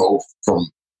go from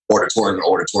auditorium to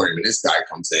auditorium, and this guy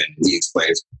comes in and he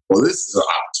explains, well, this is an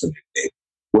opportunity.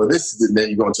 Well, then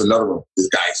you go into another room. This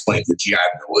guy explains the GI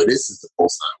Bill. Well, this is the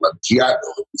post 9/11 GI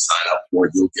Bill. If you sign up for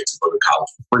it, you'll get to go to college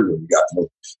for free when you got to move.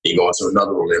 You go into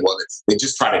another room, and they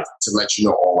just try to let you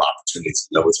know all opportunities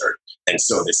in the military. And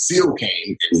so the SEAL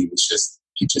came, and he just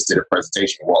did a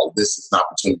presentation. Well, this is an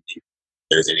opportunity.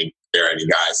 There are any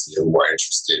guys here who are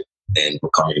interested in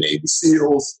becoming Navy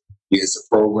SEALs? Here's the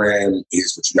program.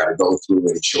 Here's what you got to go through.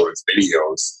 And he showed us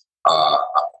videos.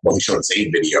 He showed us a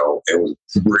video. It was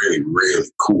really, really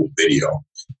cool video.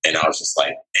 And I was just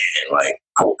like, man,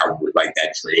 I like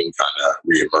that dream kind of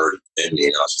reemerged in me.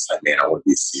 And I was just like, man, I want to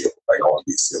be a SEAL. I want to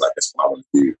be a SEAL. That's what I want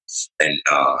to do.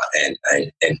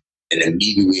 And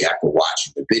immediately after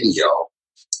watching the video,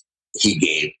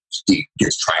 he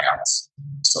gives tryouts.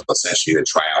 So essentially the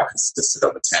tryout consisted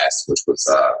of a test, which was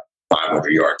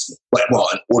 500 yards. But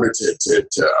in order to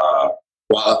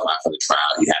qualify for the trial,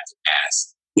 you have to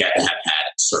have had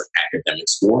a certain academic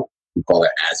score. We call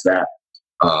it ASVAB.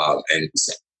 And it's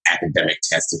an academic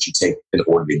test that you take in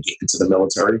order to get into the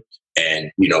military.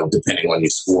 And, depending on your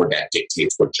score, that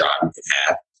dictates what job you can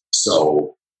have.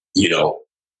 So,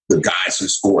 the guys who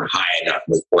scored high enough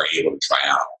were able to try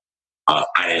out.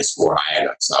 I didn't score high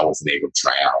enough, so I wasn't able to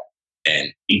try out.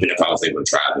 And even if I was able to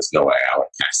try out, there's no way I would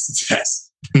pass the test.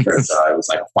 Because it was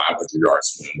like a 500-yard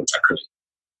swim, which I couldn't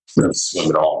really swim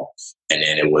at all. And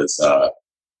then it was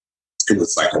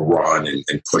like a run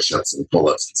and push-ups and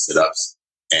pull-ups and sit-ups.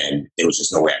 and there was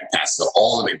just no way I could pass. So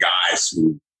all of the guys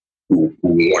who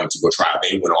wanted to go try out,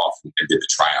 they went off and did the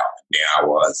tryout. And there I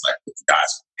was, like, with the guys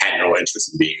who had no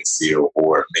interest in being a SEAL,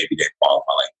 or maybe they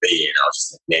qualify like me. And I was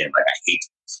just like, man, like, I hate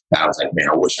it. I was like, man,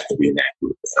 I wish I could be in that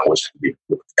group. And I wish I could be in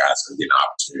the group of guys who get an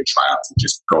opportunity to try out to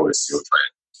just go to SEAL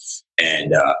training.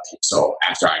 And so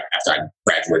after I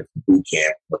graduated from boot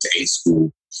camp, went to A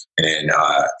school, and then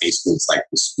A school is like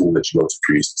the school that you go to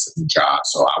for your specific job.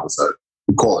 So I was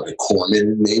we call it a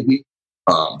corpsman maybe,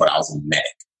 but I was a medic.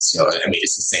 So I mean,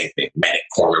 it's the same thing, medic,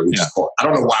 corpsman. We just I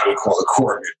don't know why we call it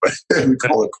corpsman, but we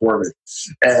call it corpsman.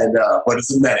 And but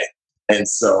it's a medic. And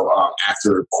so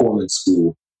after corpsman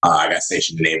school, I got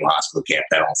stationed in the Naval Hospital, Camp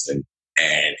Pendleton,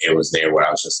 and it was there where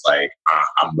I was just like,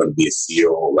 I'm going to be a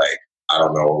SEAL, like. I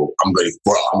don't know. I'm going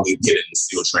to get into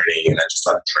SEAL training, and I just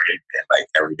started training like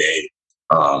every day,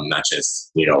 not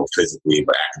just physically,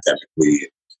 but academically.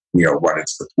 Running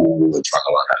to the pool and trying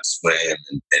to learn how to swim,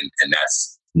 and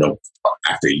that's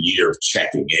after a year of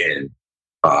checking in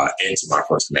into my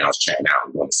first command, I was checking out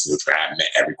and going to SEAL training. I met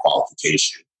every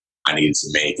qualification I needed to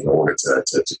make in order to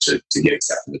get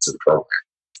accepted into the program.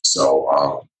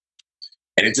 So,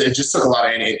 and it just took a lot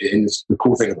of. And the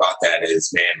cool thing about that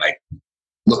is, man, like.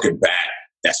 Looking back,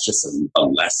 that's just a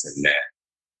lesson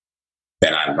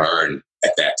that I learned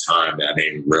at that time that I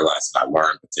didn't realize that I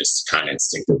learned, but just kind of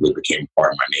instinctively became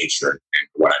part of my nature. And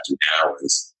what I do now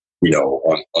is,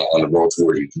 on the road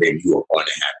towards your dream, you are going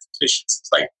to have deficiencies.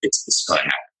 Like it's going to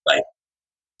happen. Like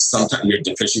sometimes your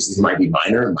deficiencies might be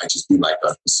minor, it might just be like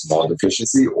a small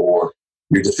deficiency, or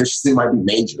your deficiency might be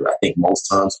major. I think most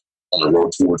times on the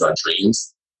road towards our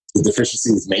dreams, the deficiency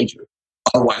is major.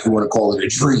 Otherwise, we want to call it a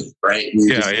dream, right? I'm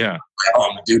going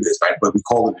to do this, right? But we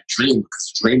call it a dream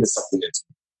because a dream is something that's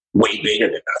way bigger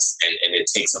than us, and it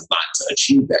takes a lot to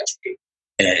achieve that dream.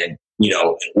 And, in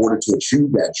order to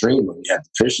achieve that dream, when you have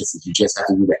deficiencies, you just have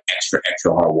to do the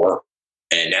extra hard work.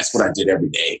 And that's what I did every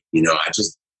day. I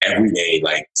just every day,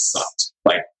 like, sucked.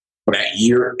 Like, for that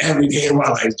year, every day of my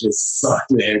life just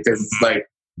sucked, man, because it's like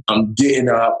I'm getting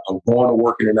up, I'm going to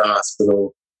work in the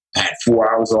hospital. I had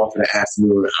 4 hours off in the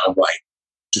afternoon, and I'm like,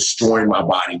 destroying my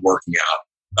body working out,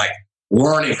 like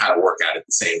learning how to work out at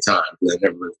the same time, because I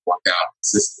never really worked out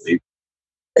consistently.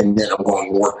 And then I'm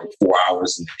going to work for 4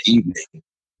 hours in the evening,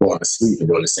 going to sleep and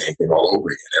doing the same thing all over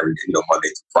again every day, Monday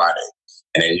through Friday.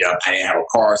 And then, I didn't have a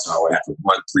car, so I would have to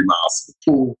run 3 miles to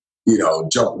the pool,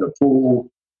 jump in the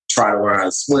pool, try to learn how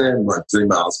to swim, run 3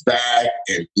 miles back.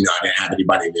 And, I didn't have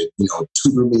anybody to,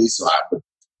 tutor me. So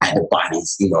I had to buy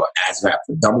these, ASVAB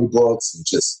for dummy books and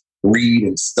just read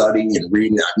and study and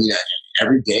read. I mean,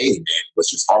 every day, man, was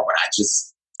just hard, but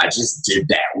I just did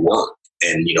that work.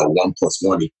 And, 1 +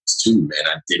 1 = 2, man.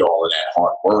 I did all of that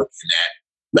hard work, and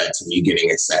that led to me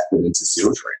getting accepted into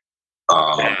SEAL training.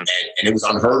 And it was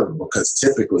unheard of, because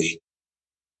typically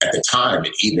at the time,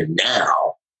 and even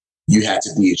now, you had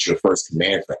to be at your first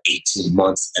command for 18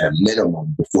 months at a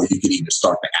minimum before you could even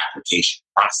start the application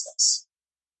process.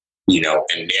 And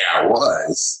there I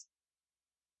was,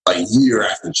 a year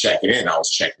after checking in, I was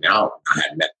checking out, and I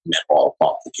had met all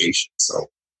qualifications. So,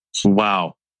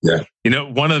 wow. Yeah.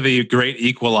 One of the great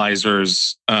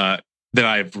equalizers that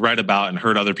I've read about and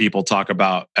heard other people talk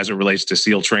about as it relates to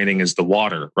SEAL training is the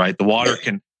water, right? The water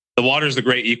is the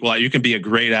great equalizer. You can be a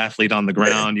great athlete on the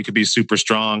ground. You could be super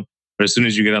strong, but as soon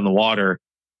as you get on the water,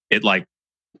 it like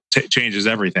changes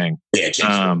everything. Yeah. It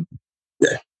changes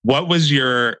yeah. What was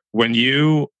your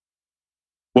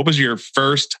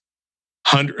first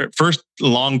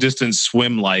long distance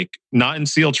swim, like not in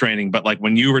SEAL training, but like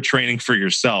when you were training for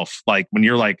yourself, like when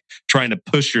you're like trying to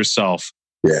push yourself,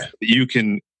 you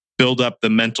can build up the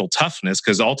mental toughness,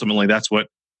 because ultimately that's what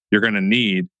you're going to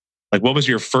need. Like, what was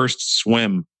your first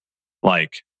swim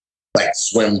like? Like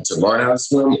swim to learn how to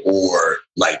swim, or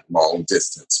like long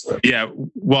distance swim? Yeah.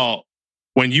 Well,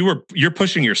 when you're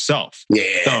pushing yourself.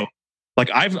 Yeah. So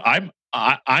like I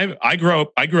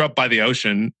grew up by the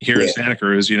ocean here in Santa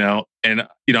Cruz, and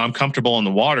I'm comfortable in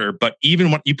the water, but even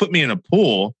when you put me in a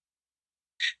pool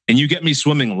and you get me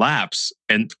swimming laps,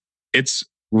 and it's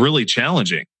really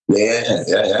challenging. Yeah.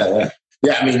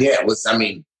 It was,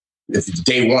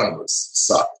 day one was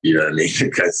sucked, you know what I mean?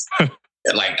 Because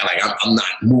like I'm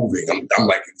not moving. I'm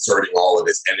like exerting all of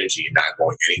this energy and not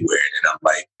going anywhere. And I'm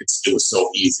like, it was so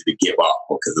easy to give up,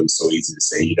 because it was so easy to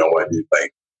say, you know what, dude,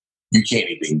 like you can't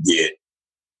even get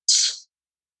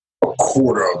a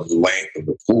quarter of the length of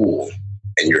the pool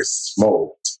and you're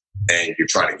smoked, and you're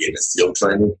trying to get into SEAL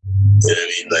training. You know what I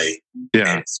mean? Like,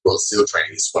 and SEAL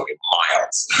training is swimming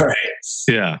miles, right?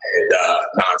 Yeah. And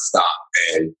nonstop.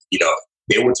 And,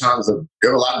 there were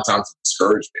a lot of times of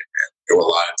discouragement, man. There were a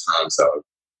lot of times of,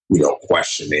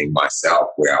 questioning myself,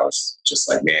 where I was just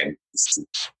like, man,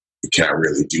 can I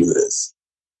really do this?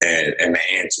 And the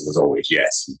answer was always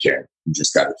yes, you can. You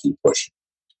just got to keep pushing.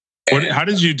 How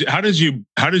did you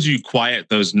quiet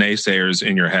those naysayers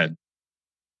in your head?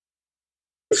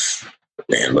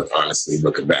 Man, honestly,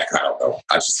 looking back, I don't know.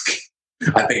 I just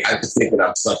think that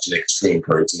I'm such an extreme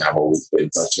person. I've always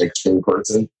been such an extreme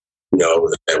person. When I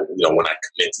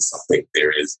commit to something,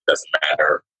 doesn't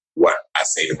matter what I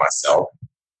say to myself,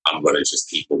 I'm going to just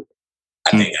keep moving.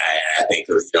 I think,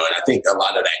 and I think a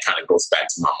lot of that kind of goes back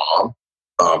to my mom,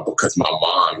 because my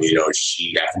mom,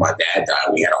 after my dad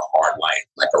died, we had a hard life,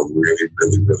 like a really,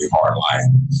 really, really hard life.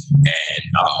 And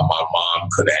my mom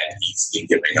could have easily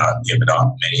given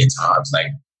up many times. Like,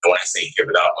 when I say give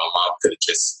it up, my mom could have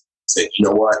just said, you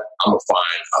know what, I'm going to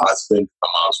find a husband. My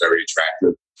mom's very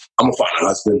attractive. I'm going to find a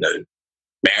husband that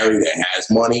marry that has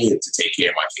money to take care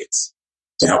of my kids,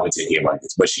 to help me take care of my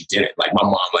kids. But she didn't. Like, my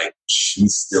mom,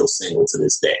 she's still single to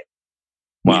this day.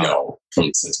 Wow.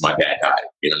 Since my dad died.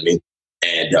 You know what I mean?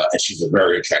 And she's a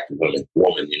very attractive woman.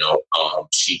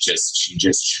 She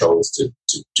just chose to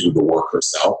do the work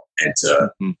herself and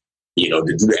to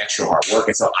to do the extra hard work.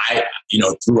 And so I,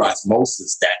 through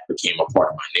osmosis, that became a part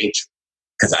of my nature,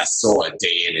 because I saw it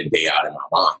day in and day out in my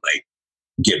mom, like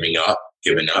giving up,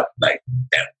 like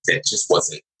that just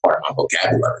wasn't part of my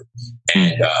vocabulary.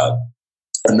 And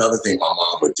another thing my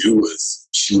mom would do is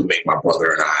she would make my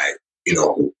brother and I,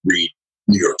 read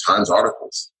New York Times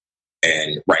articles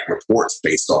and write reports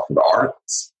based off of the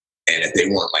articles. And if they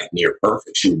weren't near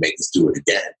perfect, she would make us do it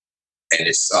again. And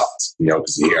it sucked,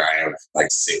 because here I am,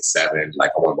 6, 7, I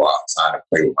want to go outside and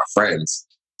play with my friends.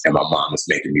 And my mom was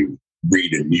making me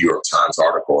read a New York Times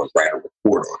article and write a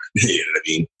report on it. You know what I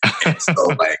mean? And so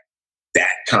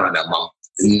that kind of,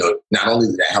 not only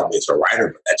did that help me as a writer,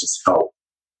 but that just helped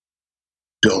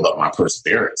build up my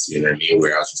perseverance. You know what I mean?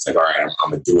 Where I was just like, all right, I'm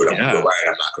going to do it. I'm going to do it right.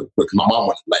 I'm not going to quit. My mom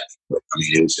wouldn't let me quit. I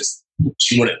mean, it was just,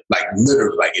 she wouldn't,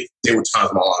 literally, if there were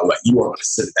times my mom was you are going to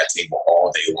sit at that table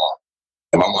all day long.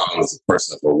 And my mom was a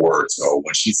person of her word. So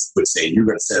when she would say, you're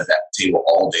going to sit at that table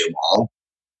all day long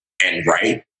and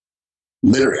write,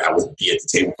 literally, I would be at the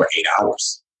table for 8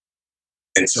 hours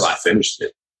until I finished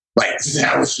it.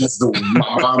 That was just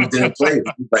my mom didn't play.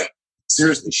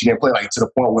 Seriously, she didn't play to the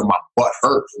point where my butt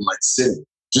hurt from sitting.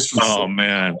 Just from sitting.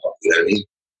 Man. You know what I mean?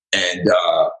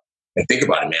 And think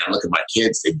about it, man. I look at my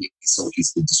kids, they get so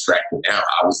easily distracted now.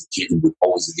 I was a kid who would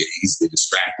always get easily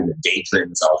distracted and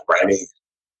daydream as I was writing.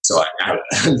 So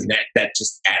that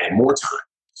just added more time.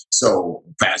 So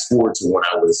fast forward to when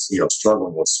I was,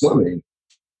 struggling with swimming,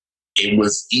 it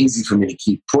was easy for me to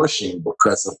keep pushing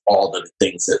because of all the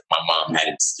things that my mom had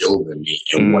instilled in me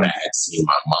and what I had seen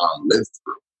my mom live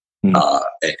through,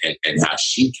 and how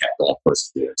she kept on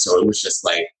persevering. So it was just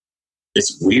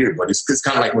it's weird, but it's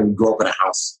kind of like when you grow up in a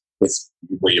house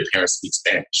where your parents speak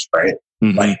Spanish, right?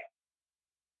 Mm-hmm.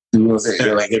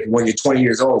 When you're 20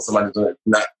 years old, somebody's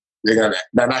not going to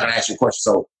ask you a question.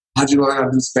 So how'd you learn how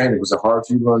to do Spanish? Was it hard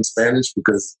for you to learn Spanish?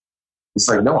 Because it's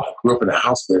no, I grew up in a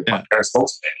house where my parents spoke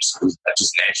Spanish. So I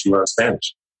just naturally learned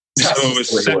Spanish. So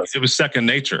it was second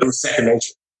nature. It was second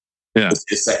nature. Yeah.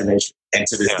 It's second nature. And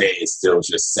to this day, it's still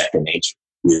just second nature.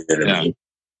 You know what I mean?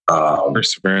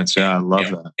 Perseverance. Yeah, I love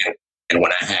that. And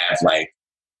when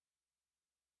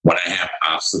I have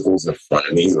obstacles in front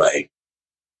of me,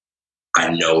 I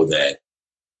know that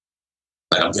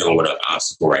I'm dealing with an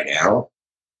obstacle right now.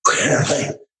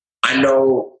 I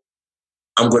know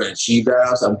I'm going to achieve that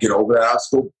obstacle. I'm going to get over that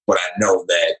obstacle, but I know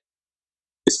that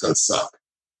it's going to suck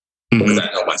because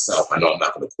I know myself. I know I'm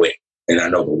not going to quit, and I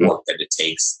know the work that it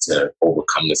takes to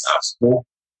overcome this obstacle.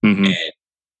 And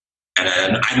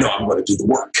I know I'm going to do the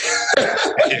work.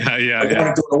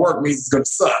 Doing the work means it's going to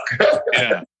suck.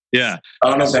 Yeah. I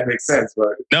don't know if that makes sense, but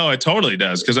no, it totally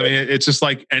does. Because it's just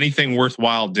like anything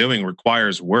worthwhile doing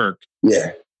requires work.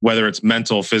 Yeah. Whether it's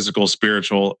mental, physical,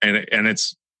 spiritual, and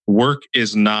it's work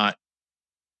is not.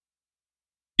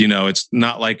 It's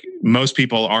not like most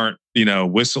people aren't,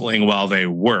 whistling while they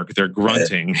work. They're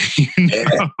grunting.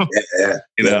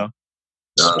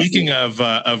 Speaking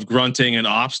of grunting and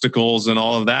obstacles and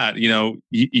all of that,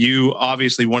 you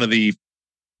obviously one of the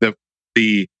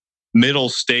middle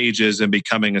stages in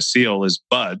becoming a SEAL is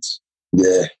BUDS.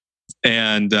 Yeah.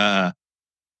 And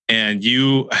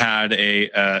you had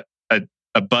a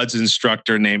BUDS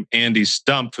instructor named Andy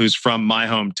Stump, who's from my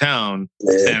hometown,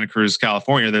 Santa Cruz,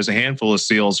 California. There's a handful of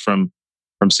SEALs from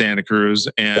Santa Cruz,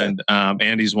 and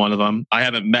Andy's one of them. I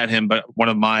haven't met him, but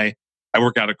I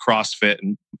work out at CrossFit,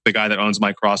 and the guy that owns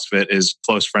my CrossFit is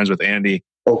close friends with Andy.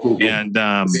 Oh, cool. And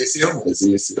is he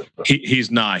a SEAL? He's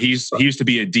not. He used to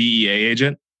be a DEA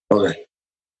agent. Okay.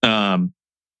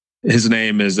 His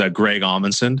name is Greg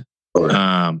Amundsen.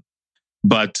 Okay.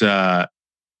 But I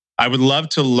would love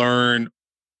to learn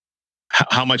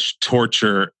how much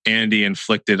torture Andy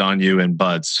inflicted on you and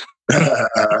Buds.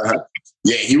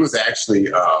 Yeah, he was actually,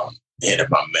 and if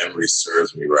my memory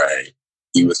serves me right,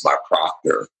 he was my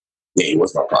proctor. Yeah, he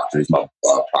was my proctor. He's my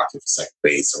proctor for second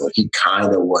base. So he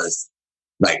kind of was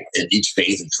like in each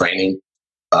phase of training,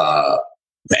 for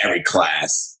every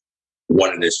class,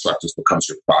 one of the instructors becomes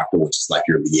your proctor, which is like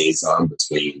your liaison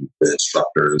between the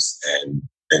instructors and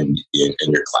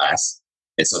your class.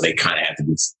 And so they kind of have to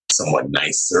be somewhat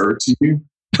nicer to you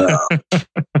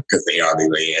because they are the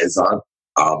liaison.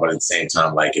 But at the same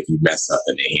time, like if you mess up,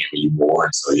 then they hammer you more.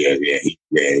 And so he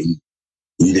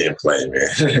didn't play, man.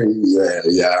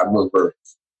 yeah. I remember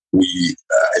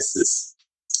it's this.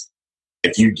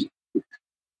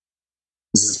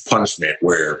 This is punishment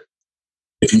where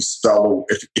if you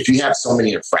have so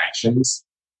many infractions,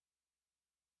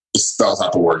 it spells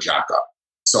out the word jock up.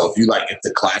 So if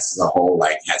the class as a whole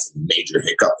has a major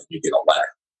hiccup, then you get a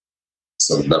letter.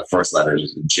 So the first letter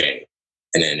is J,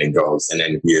 and then it goes, and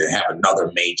then if you have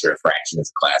another major infraction as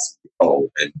a class, O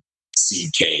and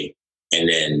CK, and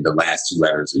then the last two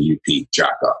letters are UP,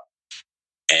 jock up.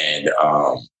 And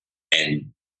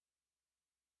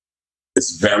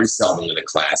it's very seldom that a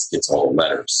class gets all the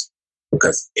letters,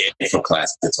 because if a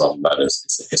class gets all the letters,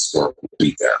 it's a historical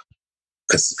beatdown.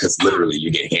 Because literally you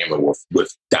get hammered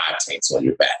with dye tanks on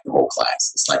your back the whole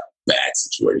class. It's like a bad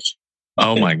situation.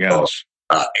 Oh my gosh.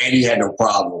 And he had no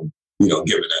problem,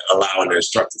 allowing the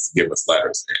instructors to give us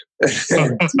letters. That's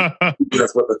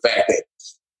what the fact that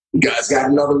you guys got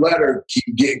another letter,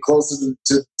 keep getting closer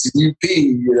to UP,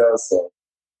 so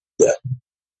yeah.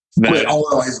 But all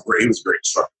in all, he was a great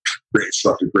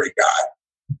instructor, great guy.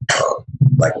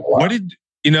 Like a lot.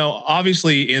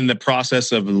 Obviously in the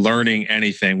process of learning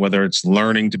anything, whether it's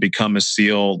learning to become a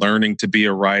SEAL, learning to be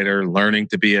a writer, learning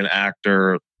to be an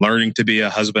actor, learning to be a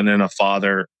husband and a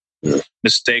father,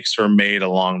 mistakes are made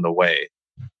along the way.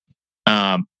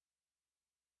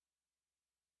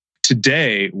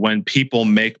 Today, when people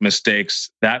make mistakes,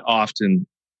 that often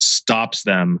stops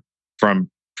them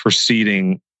from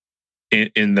proceeding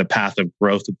in the path of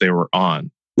growth that they were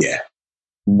on. Yeah.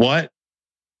 What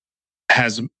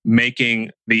has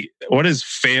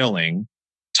failing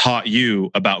taught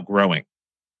you about growing?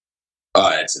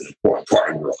 It's an important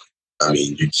part of growing. I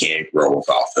mean, you can't grow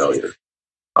without failure.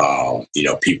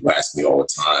 People ask me all the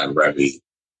time, Remi,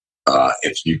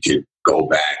 if you could go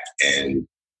back and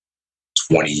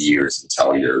 20 years and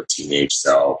tell your teenage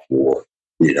self or,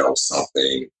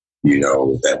 something,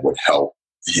 that would help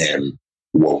him,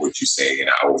 what would you say? And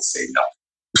I would say nothing.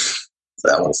 I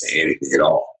don't want to say anything at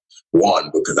all.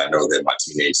 One, because I know that my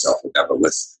teenage self would never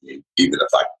listen to me, even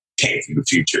if I came from the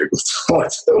future. I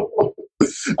was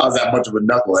that much of a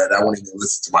knucklehead. I wouldn't even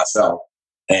listen to myself.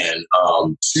 And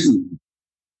two,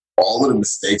 all of the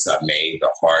mistakes I made, the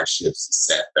hardships, the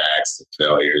setbacks, the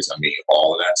failures,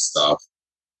 all of that stuff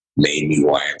made me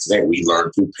who I am today. We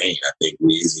learn through pain. I think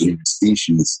we as a human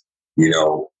species,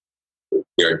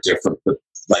 they're different, but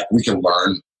we can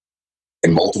learn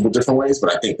in multiple different ways,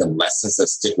 but I think the lessons that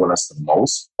stick with us the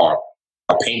most are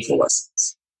painful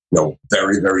lessons.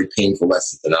 Very, very painful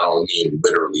lessons. And I don't mean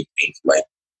literally painful, like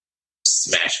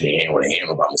smashing your hand with a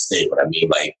hammer by mistake, but I mean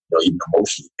even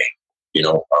emotionally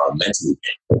painful, mentally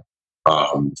painful,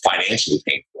 financially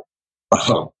painful.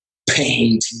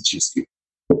 Pain teaches you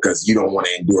because you don't want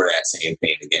to endure that same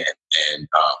pain again. And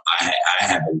I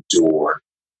have endured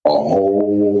a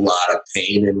whole lot of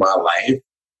pain in my life.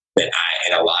 And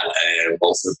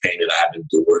most of the pain that I've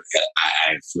endured,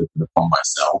 I inflicted upon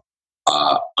myself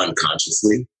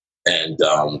unconsciously,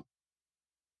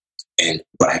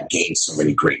 but I've gained so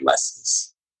many great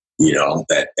lessons.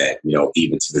 That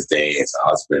even to this day, as a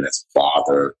husband, as a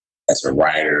father, as a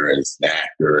writer, as an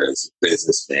actor, as a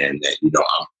businessman, that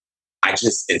I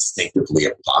just instinctively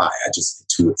apply. I just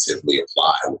intuitively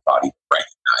apply without even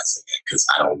recognizing it, because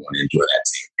I don't want to endure that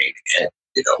same pain again.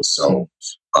 So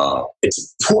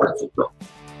it's important for growth.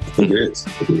 I think it is.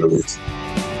 It really is.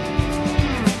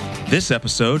 This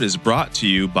episode is brought to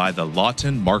you by the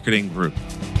Lawton Marketing Group,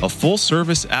 a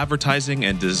full-service advertising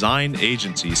and design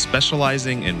agency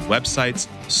specializing in websites,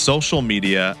 social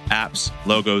media, apps,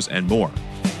 logos, and more.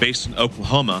 Based in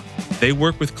Oklahoma, they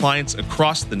work with clients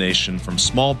across the nation, from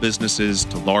small businesses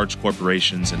to large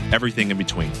corporations and everything in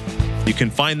between. You can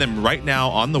find them right now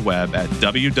on the web at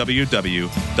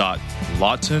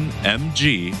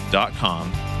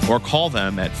www.lawtonmg.com or call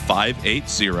them at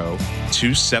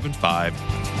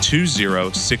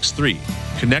 580-275-2063.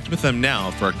 Connect with them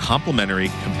now for a complimentary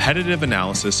competitive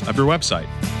analysis of your website.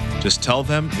 Just tell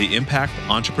them the Impact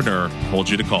Entrepreneur told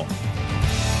you to call.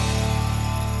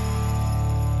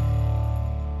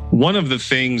 One of the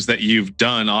things that you've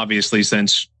done, obviously,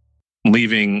 since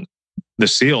leaving the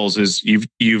SEALs is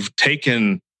you've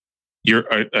taken your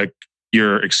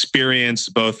experience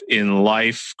both in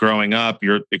life growing up,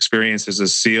 your experience as a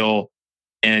SEAL,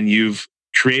 and you've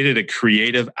created a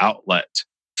creative outlet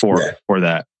for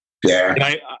that. Yeah.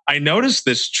 And I noticed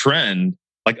this trend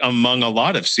like among a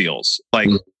lot of SEALs, like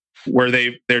where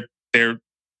their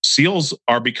SEALs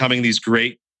are becoming these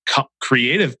great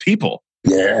creative people.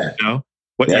 Yeah. You know,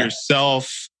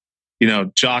 yourself,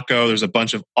 Jocko, there's a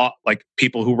bunch of like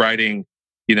people who writing,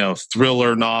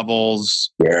 thriller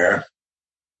novels. Yeah.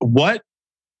 What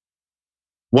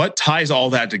ties all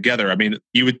that together? I mean,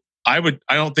 I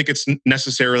don't think it's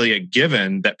necessarily a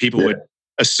given that people would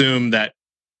assume that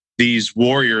these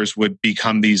warriors would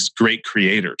become these great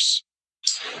creators.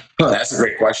 Oh, that's a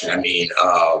great question. I mean,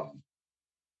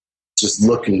 just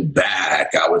looking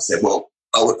back, I would say, well,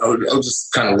 I would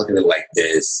just kind of look at it like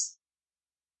this.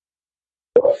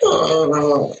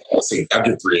 Let's see, I'll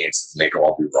give 3 answers and they can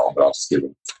all be wrong, but I'll just give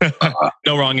them.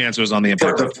 No wrong answers on the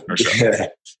Impact.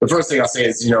 The first thing I'll say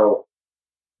is,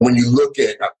 when you look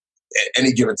at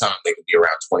any given time, there could be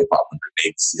around 2,500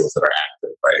 Navy SEALs that are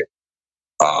active, right?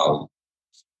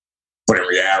 But in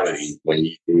reality, when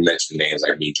you mention names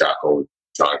like me, Jocko,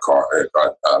 John Carr,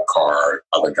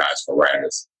 other guys for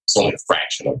writers, it's only a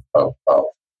fraction of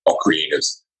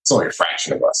creatives. It's only a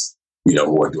fraction of us,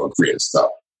 who are doing creative stuff.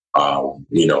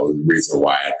 The reason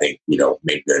why I think,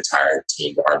 maybe the entire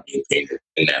team aren't being painted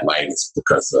in that light is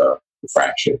because of the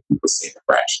fraction. People say the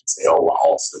fraction, say, oh, well,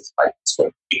 also like this.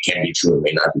 It can be true, it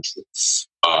may not be true.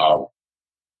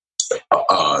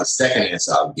 Second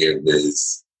answer I'll give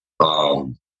is,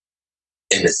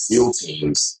 in the SEAL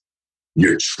teams,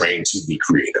 you're trained to be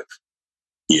creative.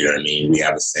 You know what I mean? We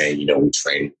have a saying, we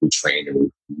train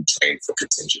for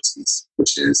contingencies,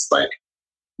 which is like,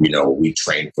 we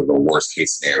train for the worst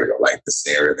case scenario, like the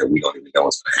scenario that we don't even know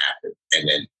is going to happen. And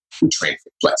then we train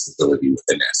for flexibility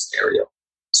within that scenario.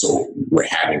 So we're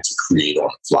having to create on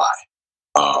the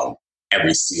fly.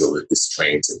 Every SEAL is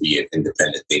trained to be an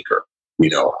independent thinker.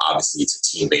 Obviously it's a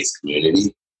team-based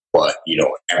community, but,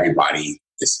 everybody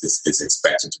is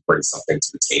expected to bring something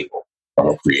to the table from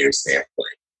a creative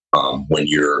standpoint. When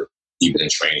you're even in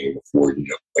training before,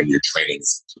 when you're training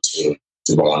as a platoon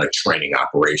to go on a training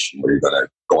operation where you're going to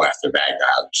go after bad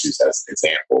guys, choose as an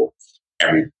example,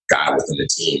 every guy within the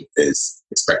team is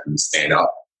expected to stand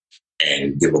up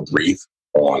and give a brief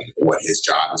on what his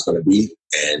job is going to be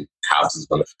and how he's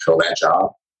going to fulfill that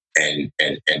job and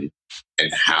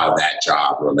how that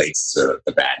job relates to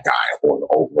the bad guy or the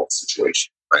overall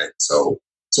situation, right? So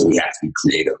we have to be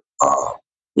creative,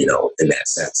 in that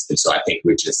sense. And so I think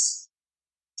we're just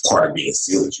part of being a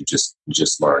SEAL is you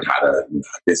just learn how to,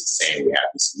 there's a saying we have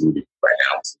this movie right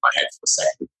now, it's in my head for a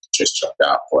second, just jumped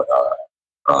out, but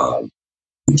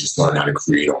you just learn how to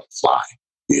create on the fly,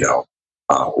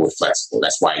 or flexible.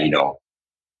 That's why,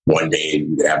 one day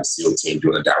you could have a SEAL team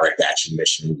doing a direct action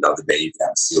mission. Another day you could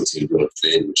have a SEAL team doing a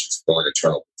FID, which is foreign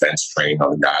internal defense, training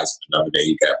other guys. Another day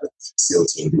you could have a SEAL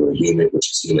team doing a HUMINT, which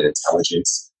is human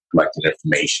intelligence, collecting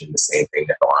information, the same thing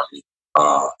that the Army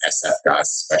SF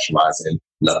guys specialize in.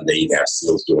 Another day you have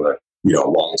SEALs doing a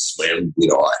long swim,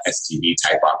 a STV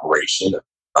type operation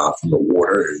from the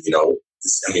water.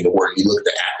 The word, you look at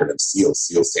the acronym SEAL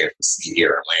stands for sea,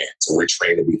 air, and land. So we're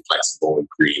trained to be flexible and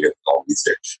creative and all these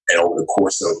things. And over the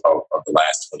course of the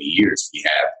last 20 years, we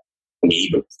have,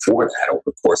 even before that, over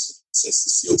the course of since the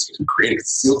SEAL teams were created, the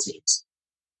SEAL teams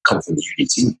come from the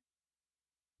UDT.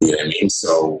 You know what I mean?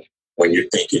 So when you're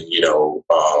thinking,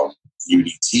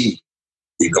 UDT,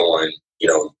 you're going,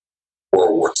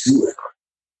 World War II era.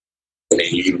 And then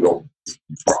you even go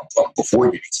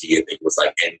before UDT, I think it was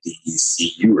like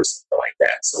NDCU or something like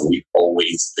that. So we've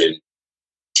always been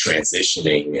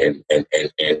transitioning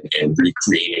and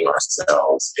recreating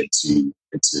ourselves into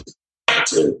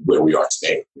where we are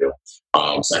today.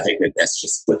 So I think that's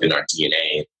just within our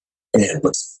DNA.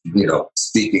 But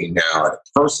speaking now at a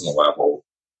personal level,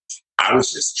 I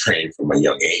was just trained from a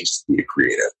young age to be a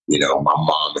creative. My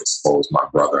mom exposed my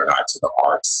brother and I to the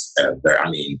arts.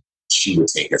 She would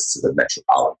take us to the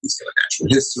Metropolitan Museum of Natural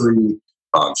History.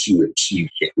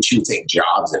 She would take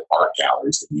jobs at art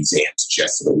galleries and museums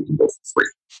just so that we can go for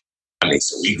free.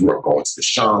 So we grew up going to the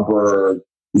Schomburg.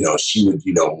 She would,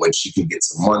 when she could get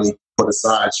some money put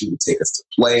aside, she would take us to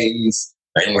plays.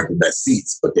 They weren't the best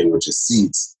seats, but they were just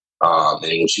seats. And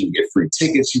when she would get free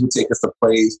tickets, she would take us to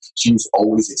plays. She was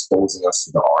always exposing us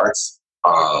to the arts.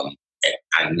 And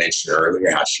I mentioned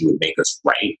earlier how she would make us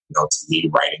write. To me,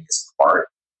 writing is art.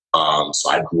 So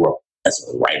I grew up as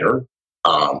a writer.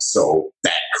 So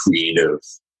that creative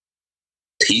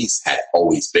piece had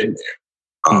always been there.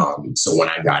 So when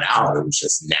I got out, it was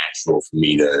just natural for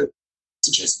me to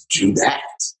just do that,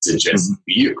 to just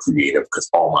be a creative, because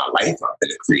all my life I've been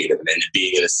a creative. And then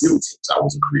being in a SEAL team, I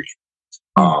was a creative.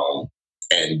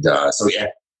 So yeah.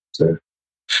 So.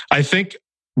 I think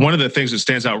one of the things that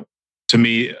stands out to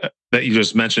me that you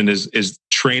just mentioned is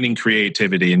training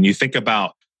creativity. And you think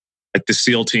about like the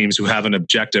SEAL teams who have an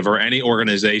objective, or any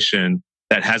organization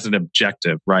that has an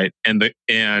objective, right?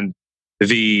 And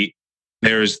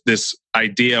there's this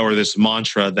idea or this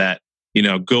mantra that,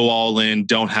 go all in,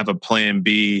 don't have a plan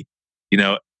B,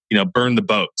 burn the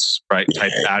boats, right?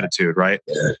 Type attitude, right?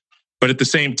 Yeah. But at the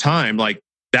same time, like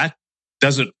that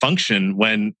doesn't function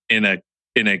when in a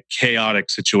chaotic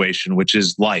situation, which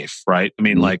is life, right? I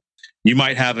mean, like you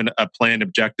might have a planned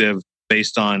objective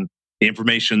based on the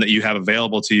information that you have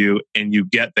available to you, and you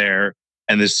get there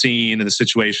and the scene and the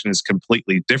situation is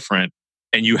completely different,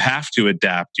 and you have to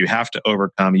adapt, you have to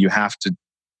overcome, you have to,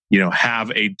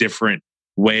 have a different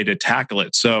way to tackle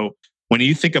it. So when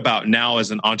you think about now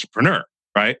as an entrepreneur,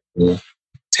 right? Yeah.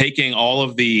 Taking all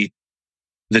of the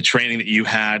training that you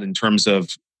had in terms of,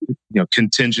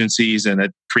 contingencies and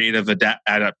a creative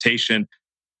adaptation,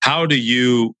 how do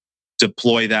you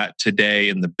deploy that today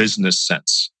in the business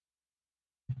sense?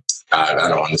 I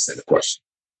don't understand the question.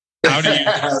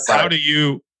 How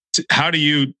do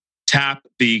you tap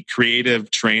the creative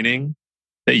training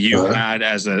that you had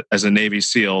as a Navy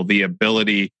SEAL, the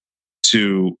ability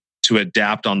to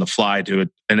adapt on the fly to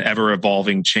an ever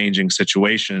evolving, changing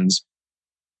situations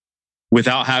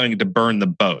without having to burn the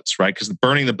boats, right? Because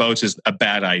burning the boats is a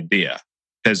bad idea,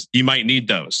 because you might need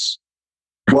those.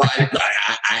 Well,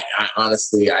 I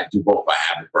honestly, I do both. I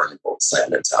have a burning boat type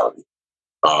mentality.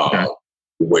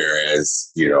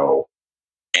 Whereas, and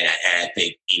I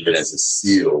think even as a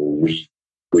SEAL, we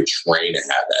train to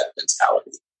have that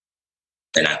mentality.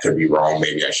 And I could be wrong.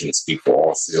 Maybe I shouldn't speak for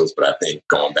all SEALs, but I think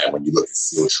going back, when you look at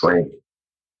SEAL training,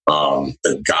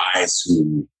 the guys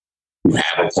who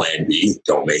have a plan B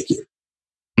don't make it.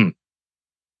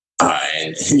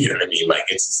 And you know what I mean? Like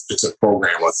it's a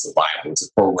program of survival. It's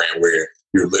a program where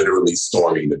you're literally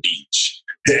storming the beach.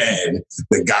 And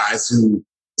the guys who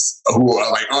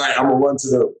are like, all right, I'm gonna run to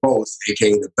the post,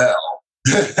 aka the bell.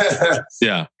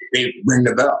 Yeah. They ring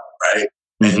the bell, right?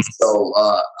 And so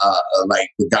like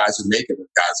the guys who make it, the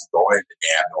guys who go in and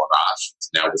they have no other options.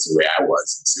 And that was the way I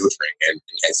was in SEAL training. And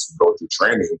as you go through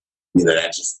training,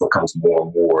 that just becomes more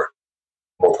and more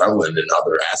prevalent in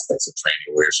other aspects of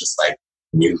training, where it's just like,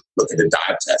 when you look at the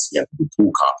dive test, you have to do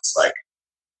pool comp. It's like,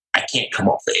 I can't come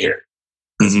off the air.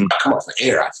 Because if I come off the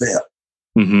air, I fail.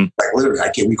 Like literally,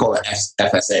 we call it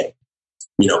FSA.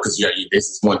 Because there's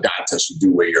this one dive test you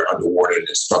do where you're underwater and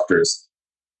the instructors,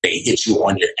 they hit you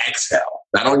on your exhale,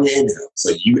 not on your inhale.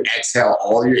 So you exhale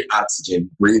all your oxygen,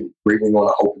 breathing on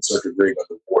an open circuit rig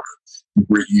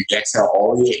underwater. You exhale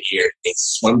all your air, they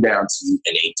swim down to you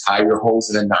and they tie your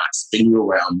holes in a knot, spin you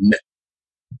around,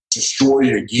 destroy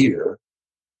your gear.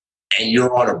 And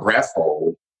you're on a breath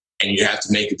hold, and you have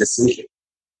to make a decision.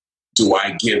 Do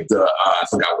I give I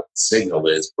forgot what the signal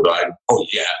is, but do I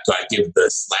give the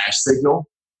slash signal,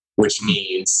 which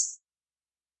means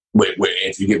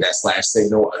if you give that slash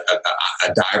signal,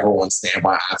 a diver on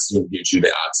standby oxygen gives you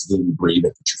the oxygen you breathe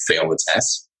if you fail the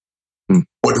test?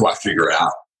 Or do I figure it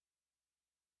out?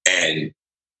 And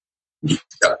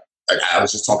I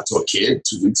was just talking to a kid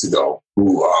 2 weeks ago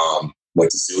who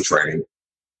went to SEAL training.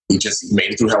 He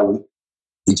made it through hell.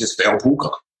 He just failed pool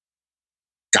comp.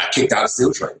 Got kicked out of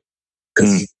SEAL training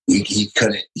because he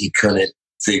couldn't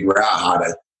figure out how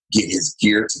to get his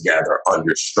gear together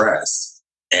under stress,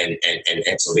 and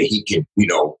so that he could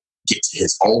get to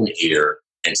his own air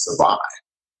and survive.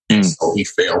 And so he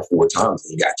failed 4 times.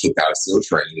 And he got kicked out of SEAL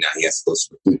training. Now he has to go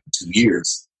through 2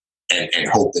 years and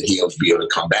hope that he'll be able to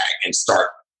come back and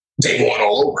start day one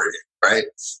all over again. Right?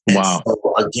 Wow. And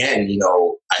so again,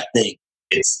 I think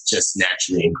it's just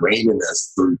naturally ingrained in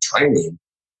us through training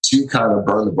to kind of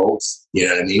burn the boats. You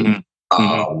know what I mean?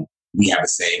 We have a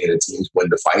saying in the teams, win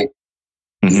the fight.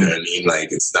 You know what I mean?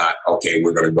 Like, it's not, okay,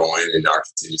 we're going to go in and our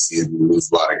contingency is we lose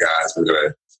a lot of guys. We're going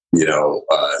to,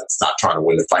 stop trying to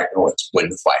win the fight. No, it's win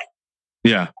the fight.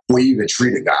 Yeah. Before you even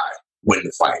treat a guy, win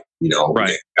the fight. Right.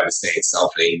 We have a saying,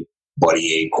 self-aid,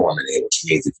 buddy aid, corpsman aid, which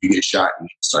means if you get shot and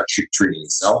you start treating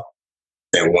yourself,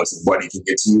 then once a buddy can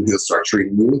get to you, he'll start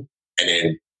treating you. And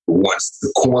then once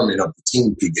the corpsman of the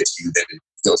team can get to you, then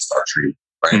they'll start treating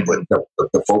you, right? But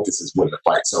the focus is win the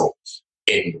fight. So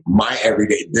in my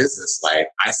everyday business, like,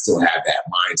 I still have that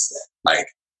mindset. Like,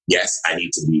 yes, I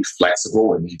need to be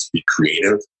flexible and need to be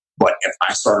creative, But if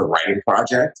I start a writing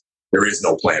project, there is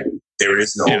no plan B. There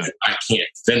is no, if I can't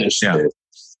finish this,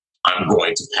 I'm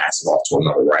going to pass it off to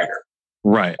another writer.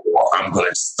 Right. Or I'm going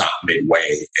to stop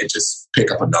midway and just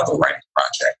pick up another writing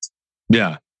project.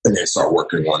 Yeah. And then start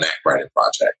working on that writing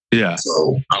project. Yeah.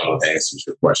 So I don't know if that answers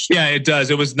your question. Yeah, it does.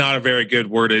 It was not a very good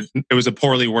worded, it was a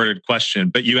poorly worded question,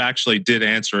 but you actually did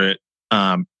answer it.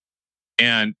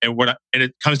 And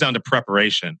it comes down to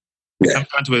preparation. It comes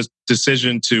down to a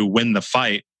decision to win the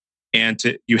fight, and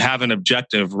you have an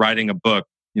objective, writing a book,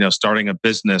 starting a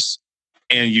business,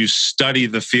 and you study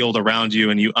the field around you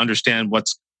and you understand what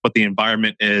the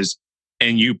environment is,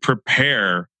 and you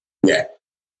prepare in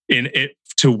it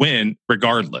to win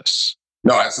regardless.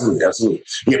 No, absolutely. Absolutely.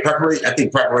 Yeah. Preparation. I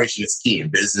think preparation is key in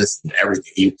business and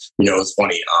everything. It's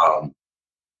funny.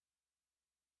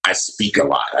 I speak a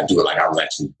lot. I do it. Like I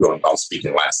was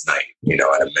speaking last night,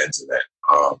 at a men's event.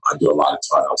 I do a lot of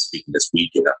time. I was speaking this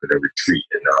weekend up at a retreat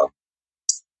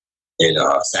in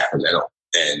Sacramento.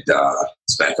 And as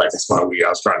a matter of fact, that's why I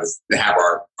was trying to have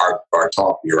our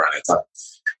talk be around that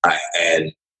time.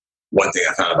 And one thing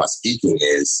I found about speaking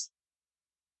is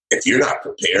if you're not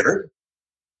prepared,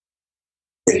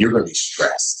 then you're going to be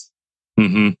stressed.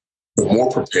 Mm-hmm. The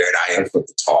more prepared I am for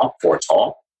a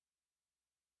talk,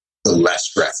 the less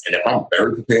stress. And if I'm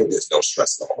very prepared, there's no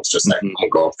stress at all. It's just like, I'm going to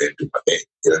go up there and do my thing.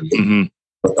 You know what I mean? Mm-hmm.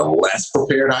 But the less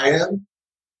prepared I am,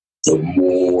 the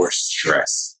more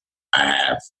stress I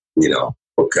have,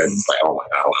 because it's like, oh my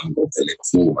God, I'm going to make a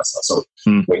fool of myself. So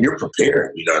when you're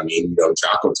prepared, you know what I mean?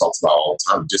 Jocko talks about all the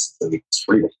time, discipline equals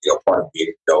freedom. Part of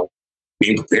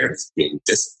being prepared is being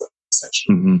disciplined,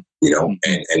 essentially. Mm-hmm.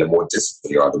 And the more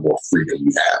disciplined you are, the more freedom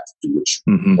you have to do what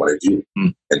you want to do. Mm-hmm.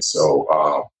 And so,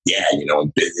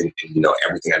 and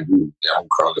everything I do, I'm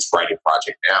on this writing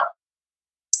project now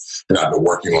that I've been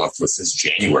working on since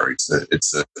January.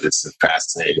 It's a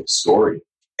fascinating story,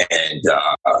 and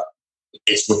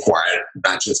it's required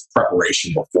not just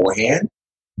preparation beforehand,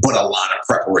 but a lot of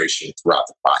preparation throughout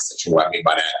the process. And what I mean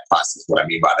by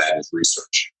that is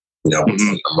research. I'm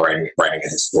writing a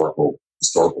historical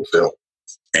film,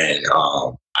 and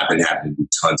I've been having to do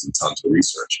tons and tons of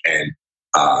research, and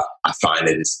I find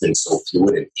that it's been so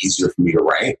fluid and easier for me to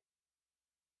write.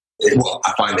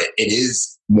 I find that it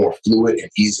is more fluid and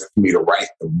easier for me to write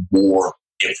the more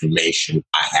information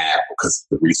I have because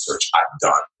of the research I've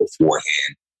done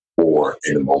beforehand or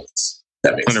in the moments.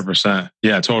 That makes 100%.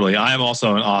 Yeah, totally. I am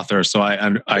also an author, so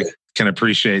I can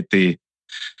appreciate the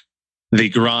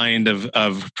grind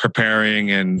of preparing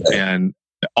and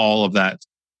all of that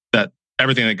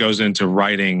everything that goes into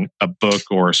writing a book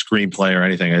or a screenplay or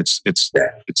anything. It's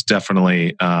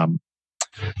definitely a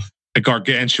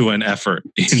gargantuan effort.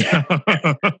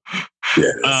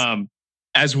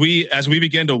 As we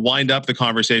begin to wind up the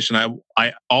conversation,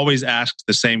 I always ask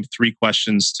the same 3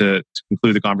 questions to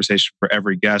conclude the conversation for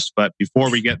every guest. But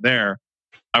before we get there,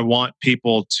 I want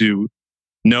people to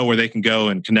know where they can go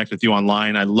and connect with you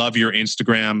online. I love your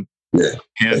Instagram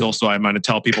handle, so I'm going to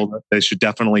tell people that they should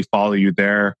definitely follow you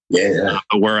there.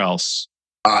 Where else?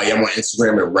 I'm on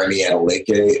Instagram at Remi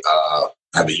Adeleke.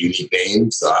 I have a unique name,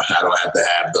 so I don't have to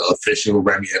have the official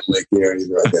Remi Adeleke or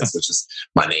anything like that. So it's just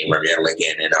my name, Remi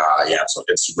Adeleke. And so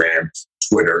Instagram,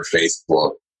 Twitter,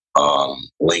 Facebook,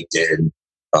 LinkedIn.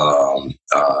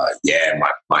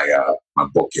 My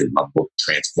book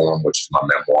Transform, which is my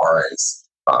memoir, is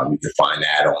you can find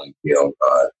that on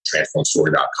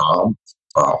transformstory.com.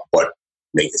 But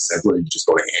make it simpler. You just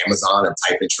go to Amazon and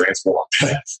type in Transform,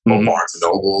 or Barnes and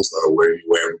Nobles, or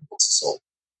wherever books are sold.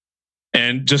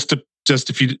 And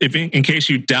if in case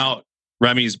you doubt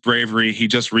Remi's bravery, he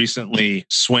just recently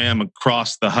swam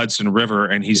across the Hudson River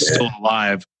and he's still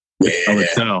alive.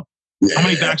 How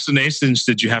many vaccinations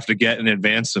did you have to get in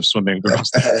advance of swimming across?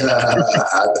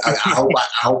 I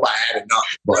hope I had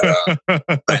enough, but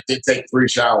I did take 3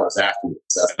 showers afterwards.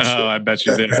 I bet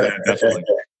you did. Yeah, definitely.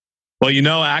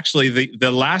 Well, actually,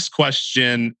 the last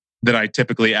question that I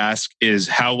typically ask is,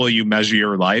 how will you measure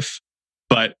your life?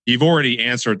 But you've already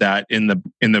answered that in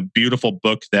the beautiful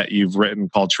book that you've written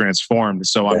called Transformed.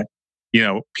 So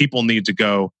people need to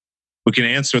go. We can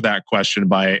answer that question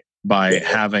by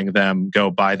having them go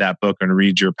buy that book and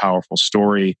read your powerful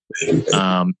story.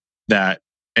 And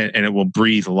it will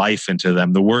breathe life into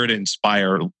them. The word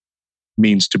inspire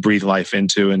means to breathe life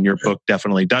into, and your book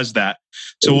definitely does that.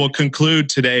 So we'll conclude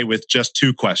today with just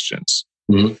 2 questions.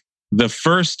 Mm-hmm. The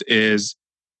first is,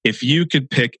 if you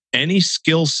could pick any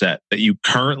skill set that you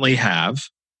currently have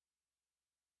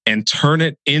and turn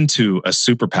it into a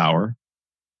superpower,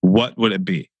 what would it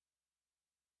be?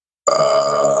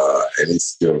 Any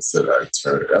skill set that's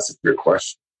a good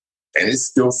question. Any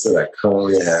skill set I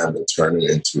currently have and turn it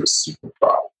into a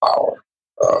superpower. Power.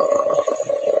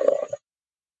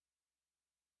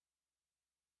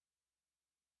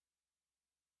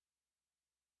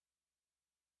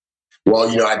 Well,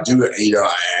 I do.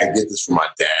 I get this from my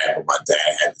dad, but my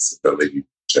dad had this ability to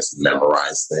just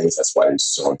memorize things. That's why he was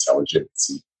so intelligent.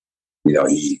 He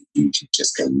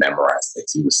just can memorize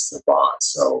things. He was savant.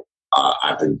 So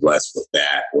I've been blessed with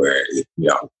that. Where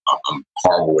I'm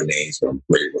horrible with names, but I'm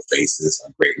great with faces.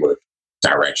 I'm great with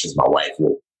directions. My wife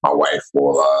will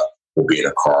be in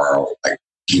a car like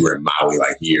we were in Maui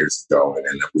like years ago, and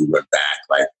then we went back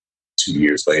like 2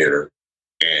 years later,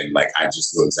 and like I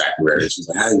just knew exactly where it is. She's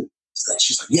like, "How?"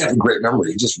 She's like, "You have a great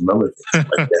memory. You just remember things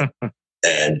like that."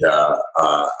 And I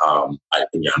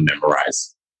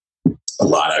memorize a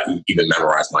lot. I even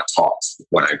memorize my talks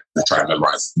when I try to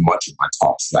memorize as much of my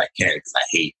talks as I can because I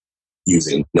hate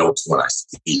using notes when I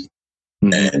speak.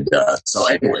 Mm-hmm. And so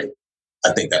anyway,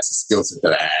 I think that's a skill set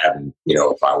that I have. And,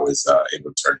 if I was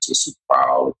able to turn it to a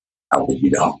superpower, I would,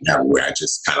 have where I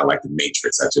just kind of like the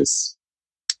Matrix. I just,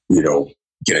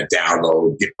 get a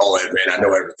download, I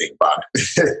know everything about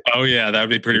it. Oh yeah, that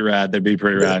would be pretty rad. That'd be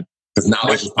pretty rad. Because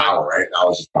knowledge is power, right?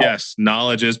 Knowledge is power. Yes,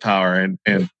 knowledge is power,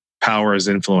 and power is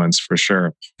influence for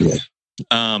sure. Yeah.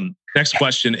 Next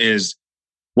question is,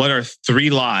 what are 3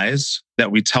 lies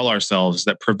that we tell ourselves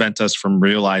that prevent us from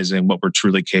realizing what we're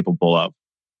truly capable of?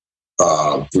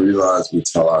 3 lies we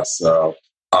tell ourselves.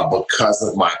 Because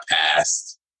of my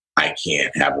past, I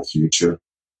can't have a future.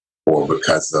 Or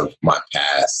because of my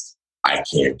past, I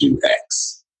can't do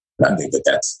X. I think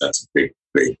that's a big,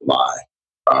 big lie.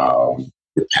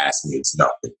 Your past means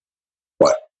nothing,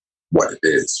 but what it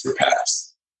is, your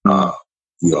past.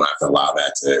 You don't have to allow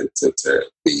that to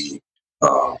be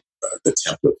the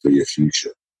template for your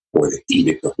future or the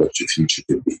edict of what your future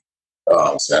could be.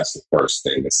 So that's the first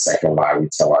thing. The second lie we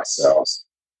tell ourselves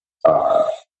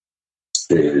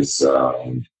is,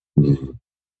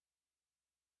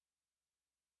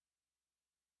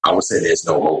 I would say there's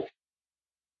no hope.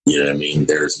 You know what I mean?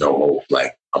 There's no hope.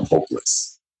 Like, I'm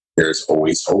hopeless. There's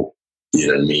always hope. You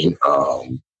know what I mean?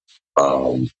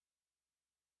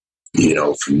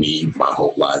 For me, my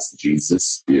hope lies in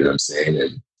Jesus. You know what I'm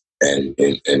saying? And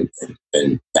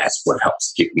that's what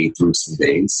helps get me through some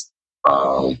days.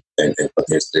 But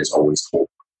there's always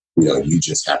hope. You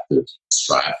just have to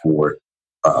strive for it,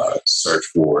 search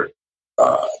for it,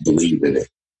 believe in it,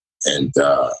 and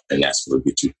that's what will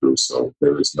get you through. So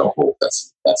there is no hope.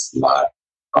 That's a lie.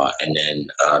 And then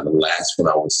the last one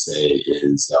I would say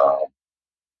is,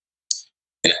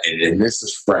 and this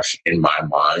is fresh in my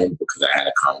mind because I had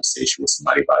a conversation with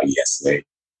somebody about it yesterday.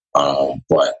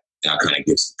 But I'll kind of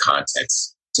give some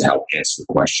context to help answer the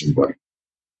question. But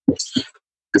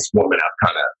this woman, I've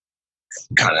kind of,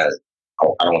 I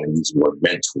don't want to use the word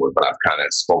mentor, but I've kind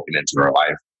of spoken into her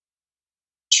life.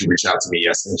 She reached out to me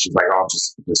yesterday and she's like, "Oh, I'm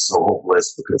just so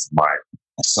hopeless because my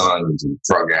son is a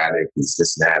drug addict, he's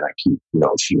this and that. I keep,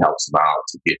 she helps him out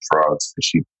to get drugs because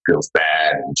she feels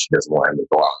bad and she doesn't want him to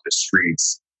go out in the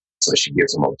streets. So she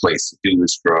gives him a place to do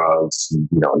his drugs. And,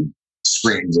 he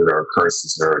screams at her,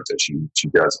 curses her, that she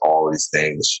does all these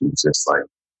things. She's just like,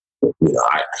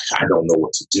 I don't know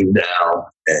what to do now.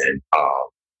 And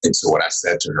so what I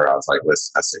said to her, I was like,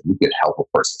 listen, I said, you can help a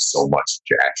person so much that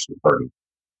you're actually hurting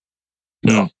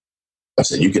them. I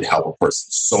said, you can help a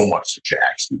person so much that you're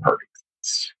actually hurting them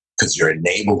because you're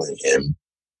enabling him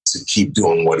to keep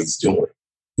doing what he's doing.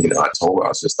 I told her, I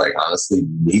was just like, honestly,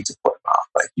 you need to put him out.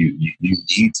 Like, you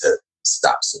need to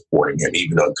stop supporting him,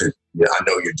 even though I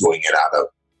know you're doing it out of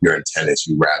your intent is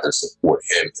you rather support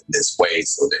him in this way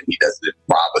so that he doesn't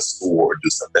rob a school or do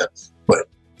something, but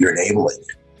you're enabling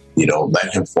it.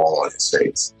 Let him fall on his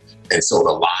face. And so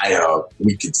the lie of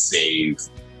we could save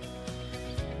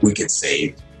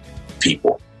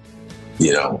people,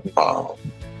 who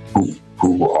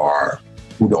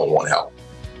don't want help.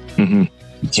 Mm-hmm.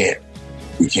 We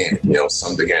can't,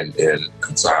 something, and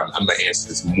so I'm going to answer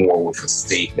this more with a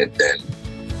statement than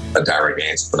a direct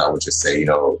answer, but I would just say,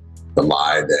 the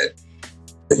lie that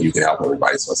you can help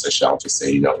everybody. So I'll just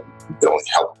say, you can only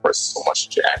help a person so much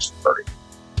that you're actually hurting.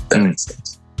 That makes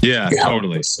sense. Yeah,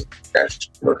 totally.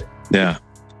 Yeah.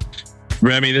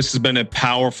 Remi, this has been a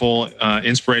powerful,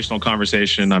 inspirational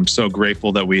conversation. I'm so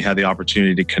grateful that we had the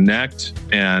opportunity to connect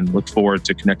and look forward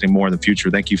to connecting more in the future.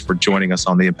 Thank you for joining us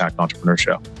on the Impact Entrepreneur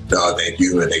Show. No, thank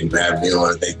you. And thank you for having me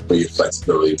on. Thank you for your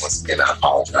flexibility. Once again, I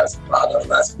apologize about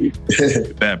last week.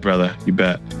 You bet, brother. You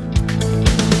bet.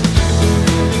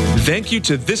 Thank you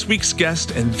to this week's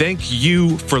guest, and thank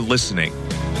you for listening.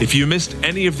 If you missed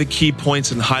any of the key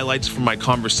points and highlights from my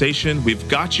conversation, we've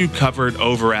got you covered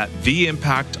over at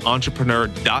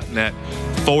theimpactentrepreneur.net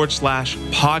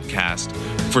flintwealthstrategies.com/podcast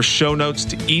for show notes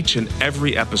to each and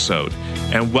every episode.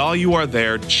 And while you are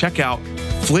there, check out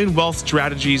Flynn Wealth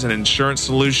Strategies and Insurance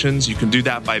Solutions. You can do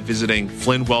that by visiting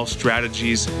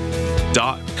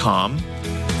flintwealthstrategies.com.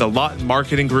 The Lawton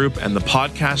Marketing Group and the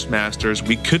Podcast Masters,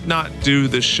 we could not do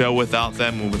this show without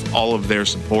them and with all of their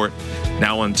support.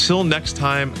 Now, until next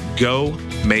time, go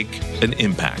make an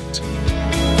impact.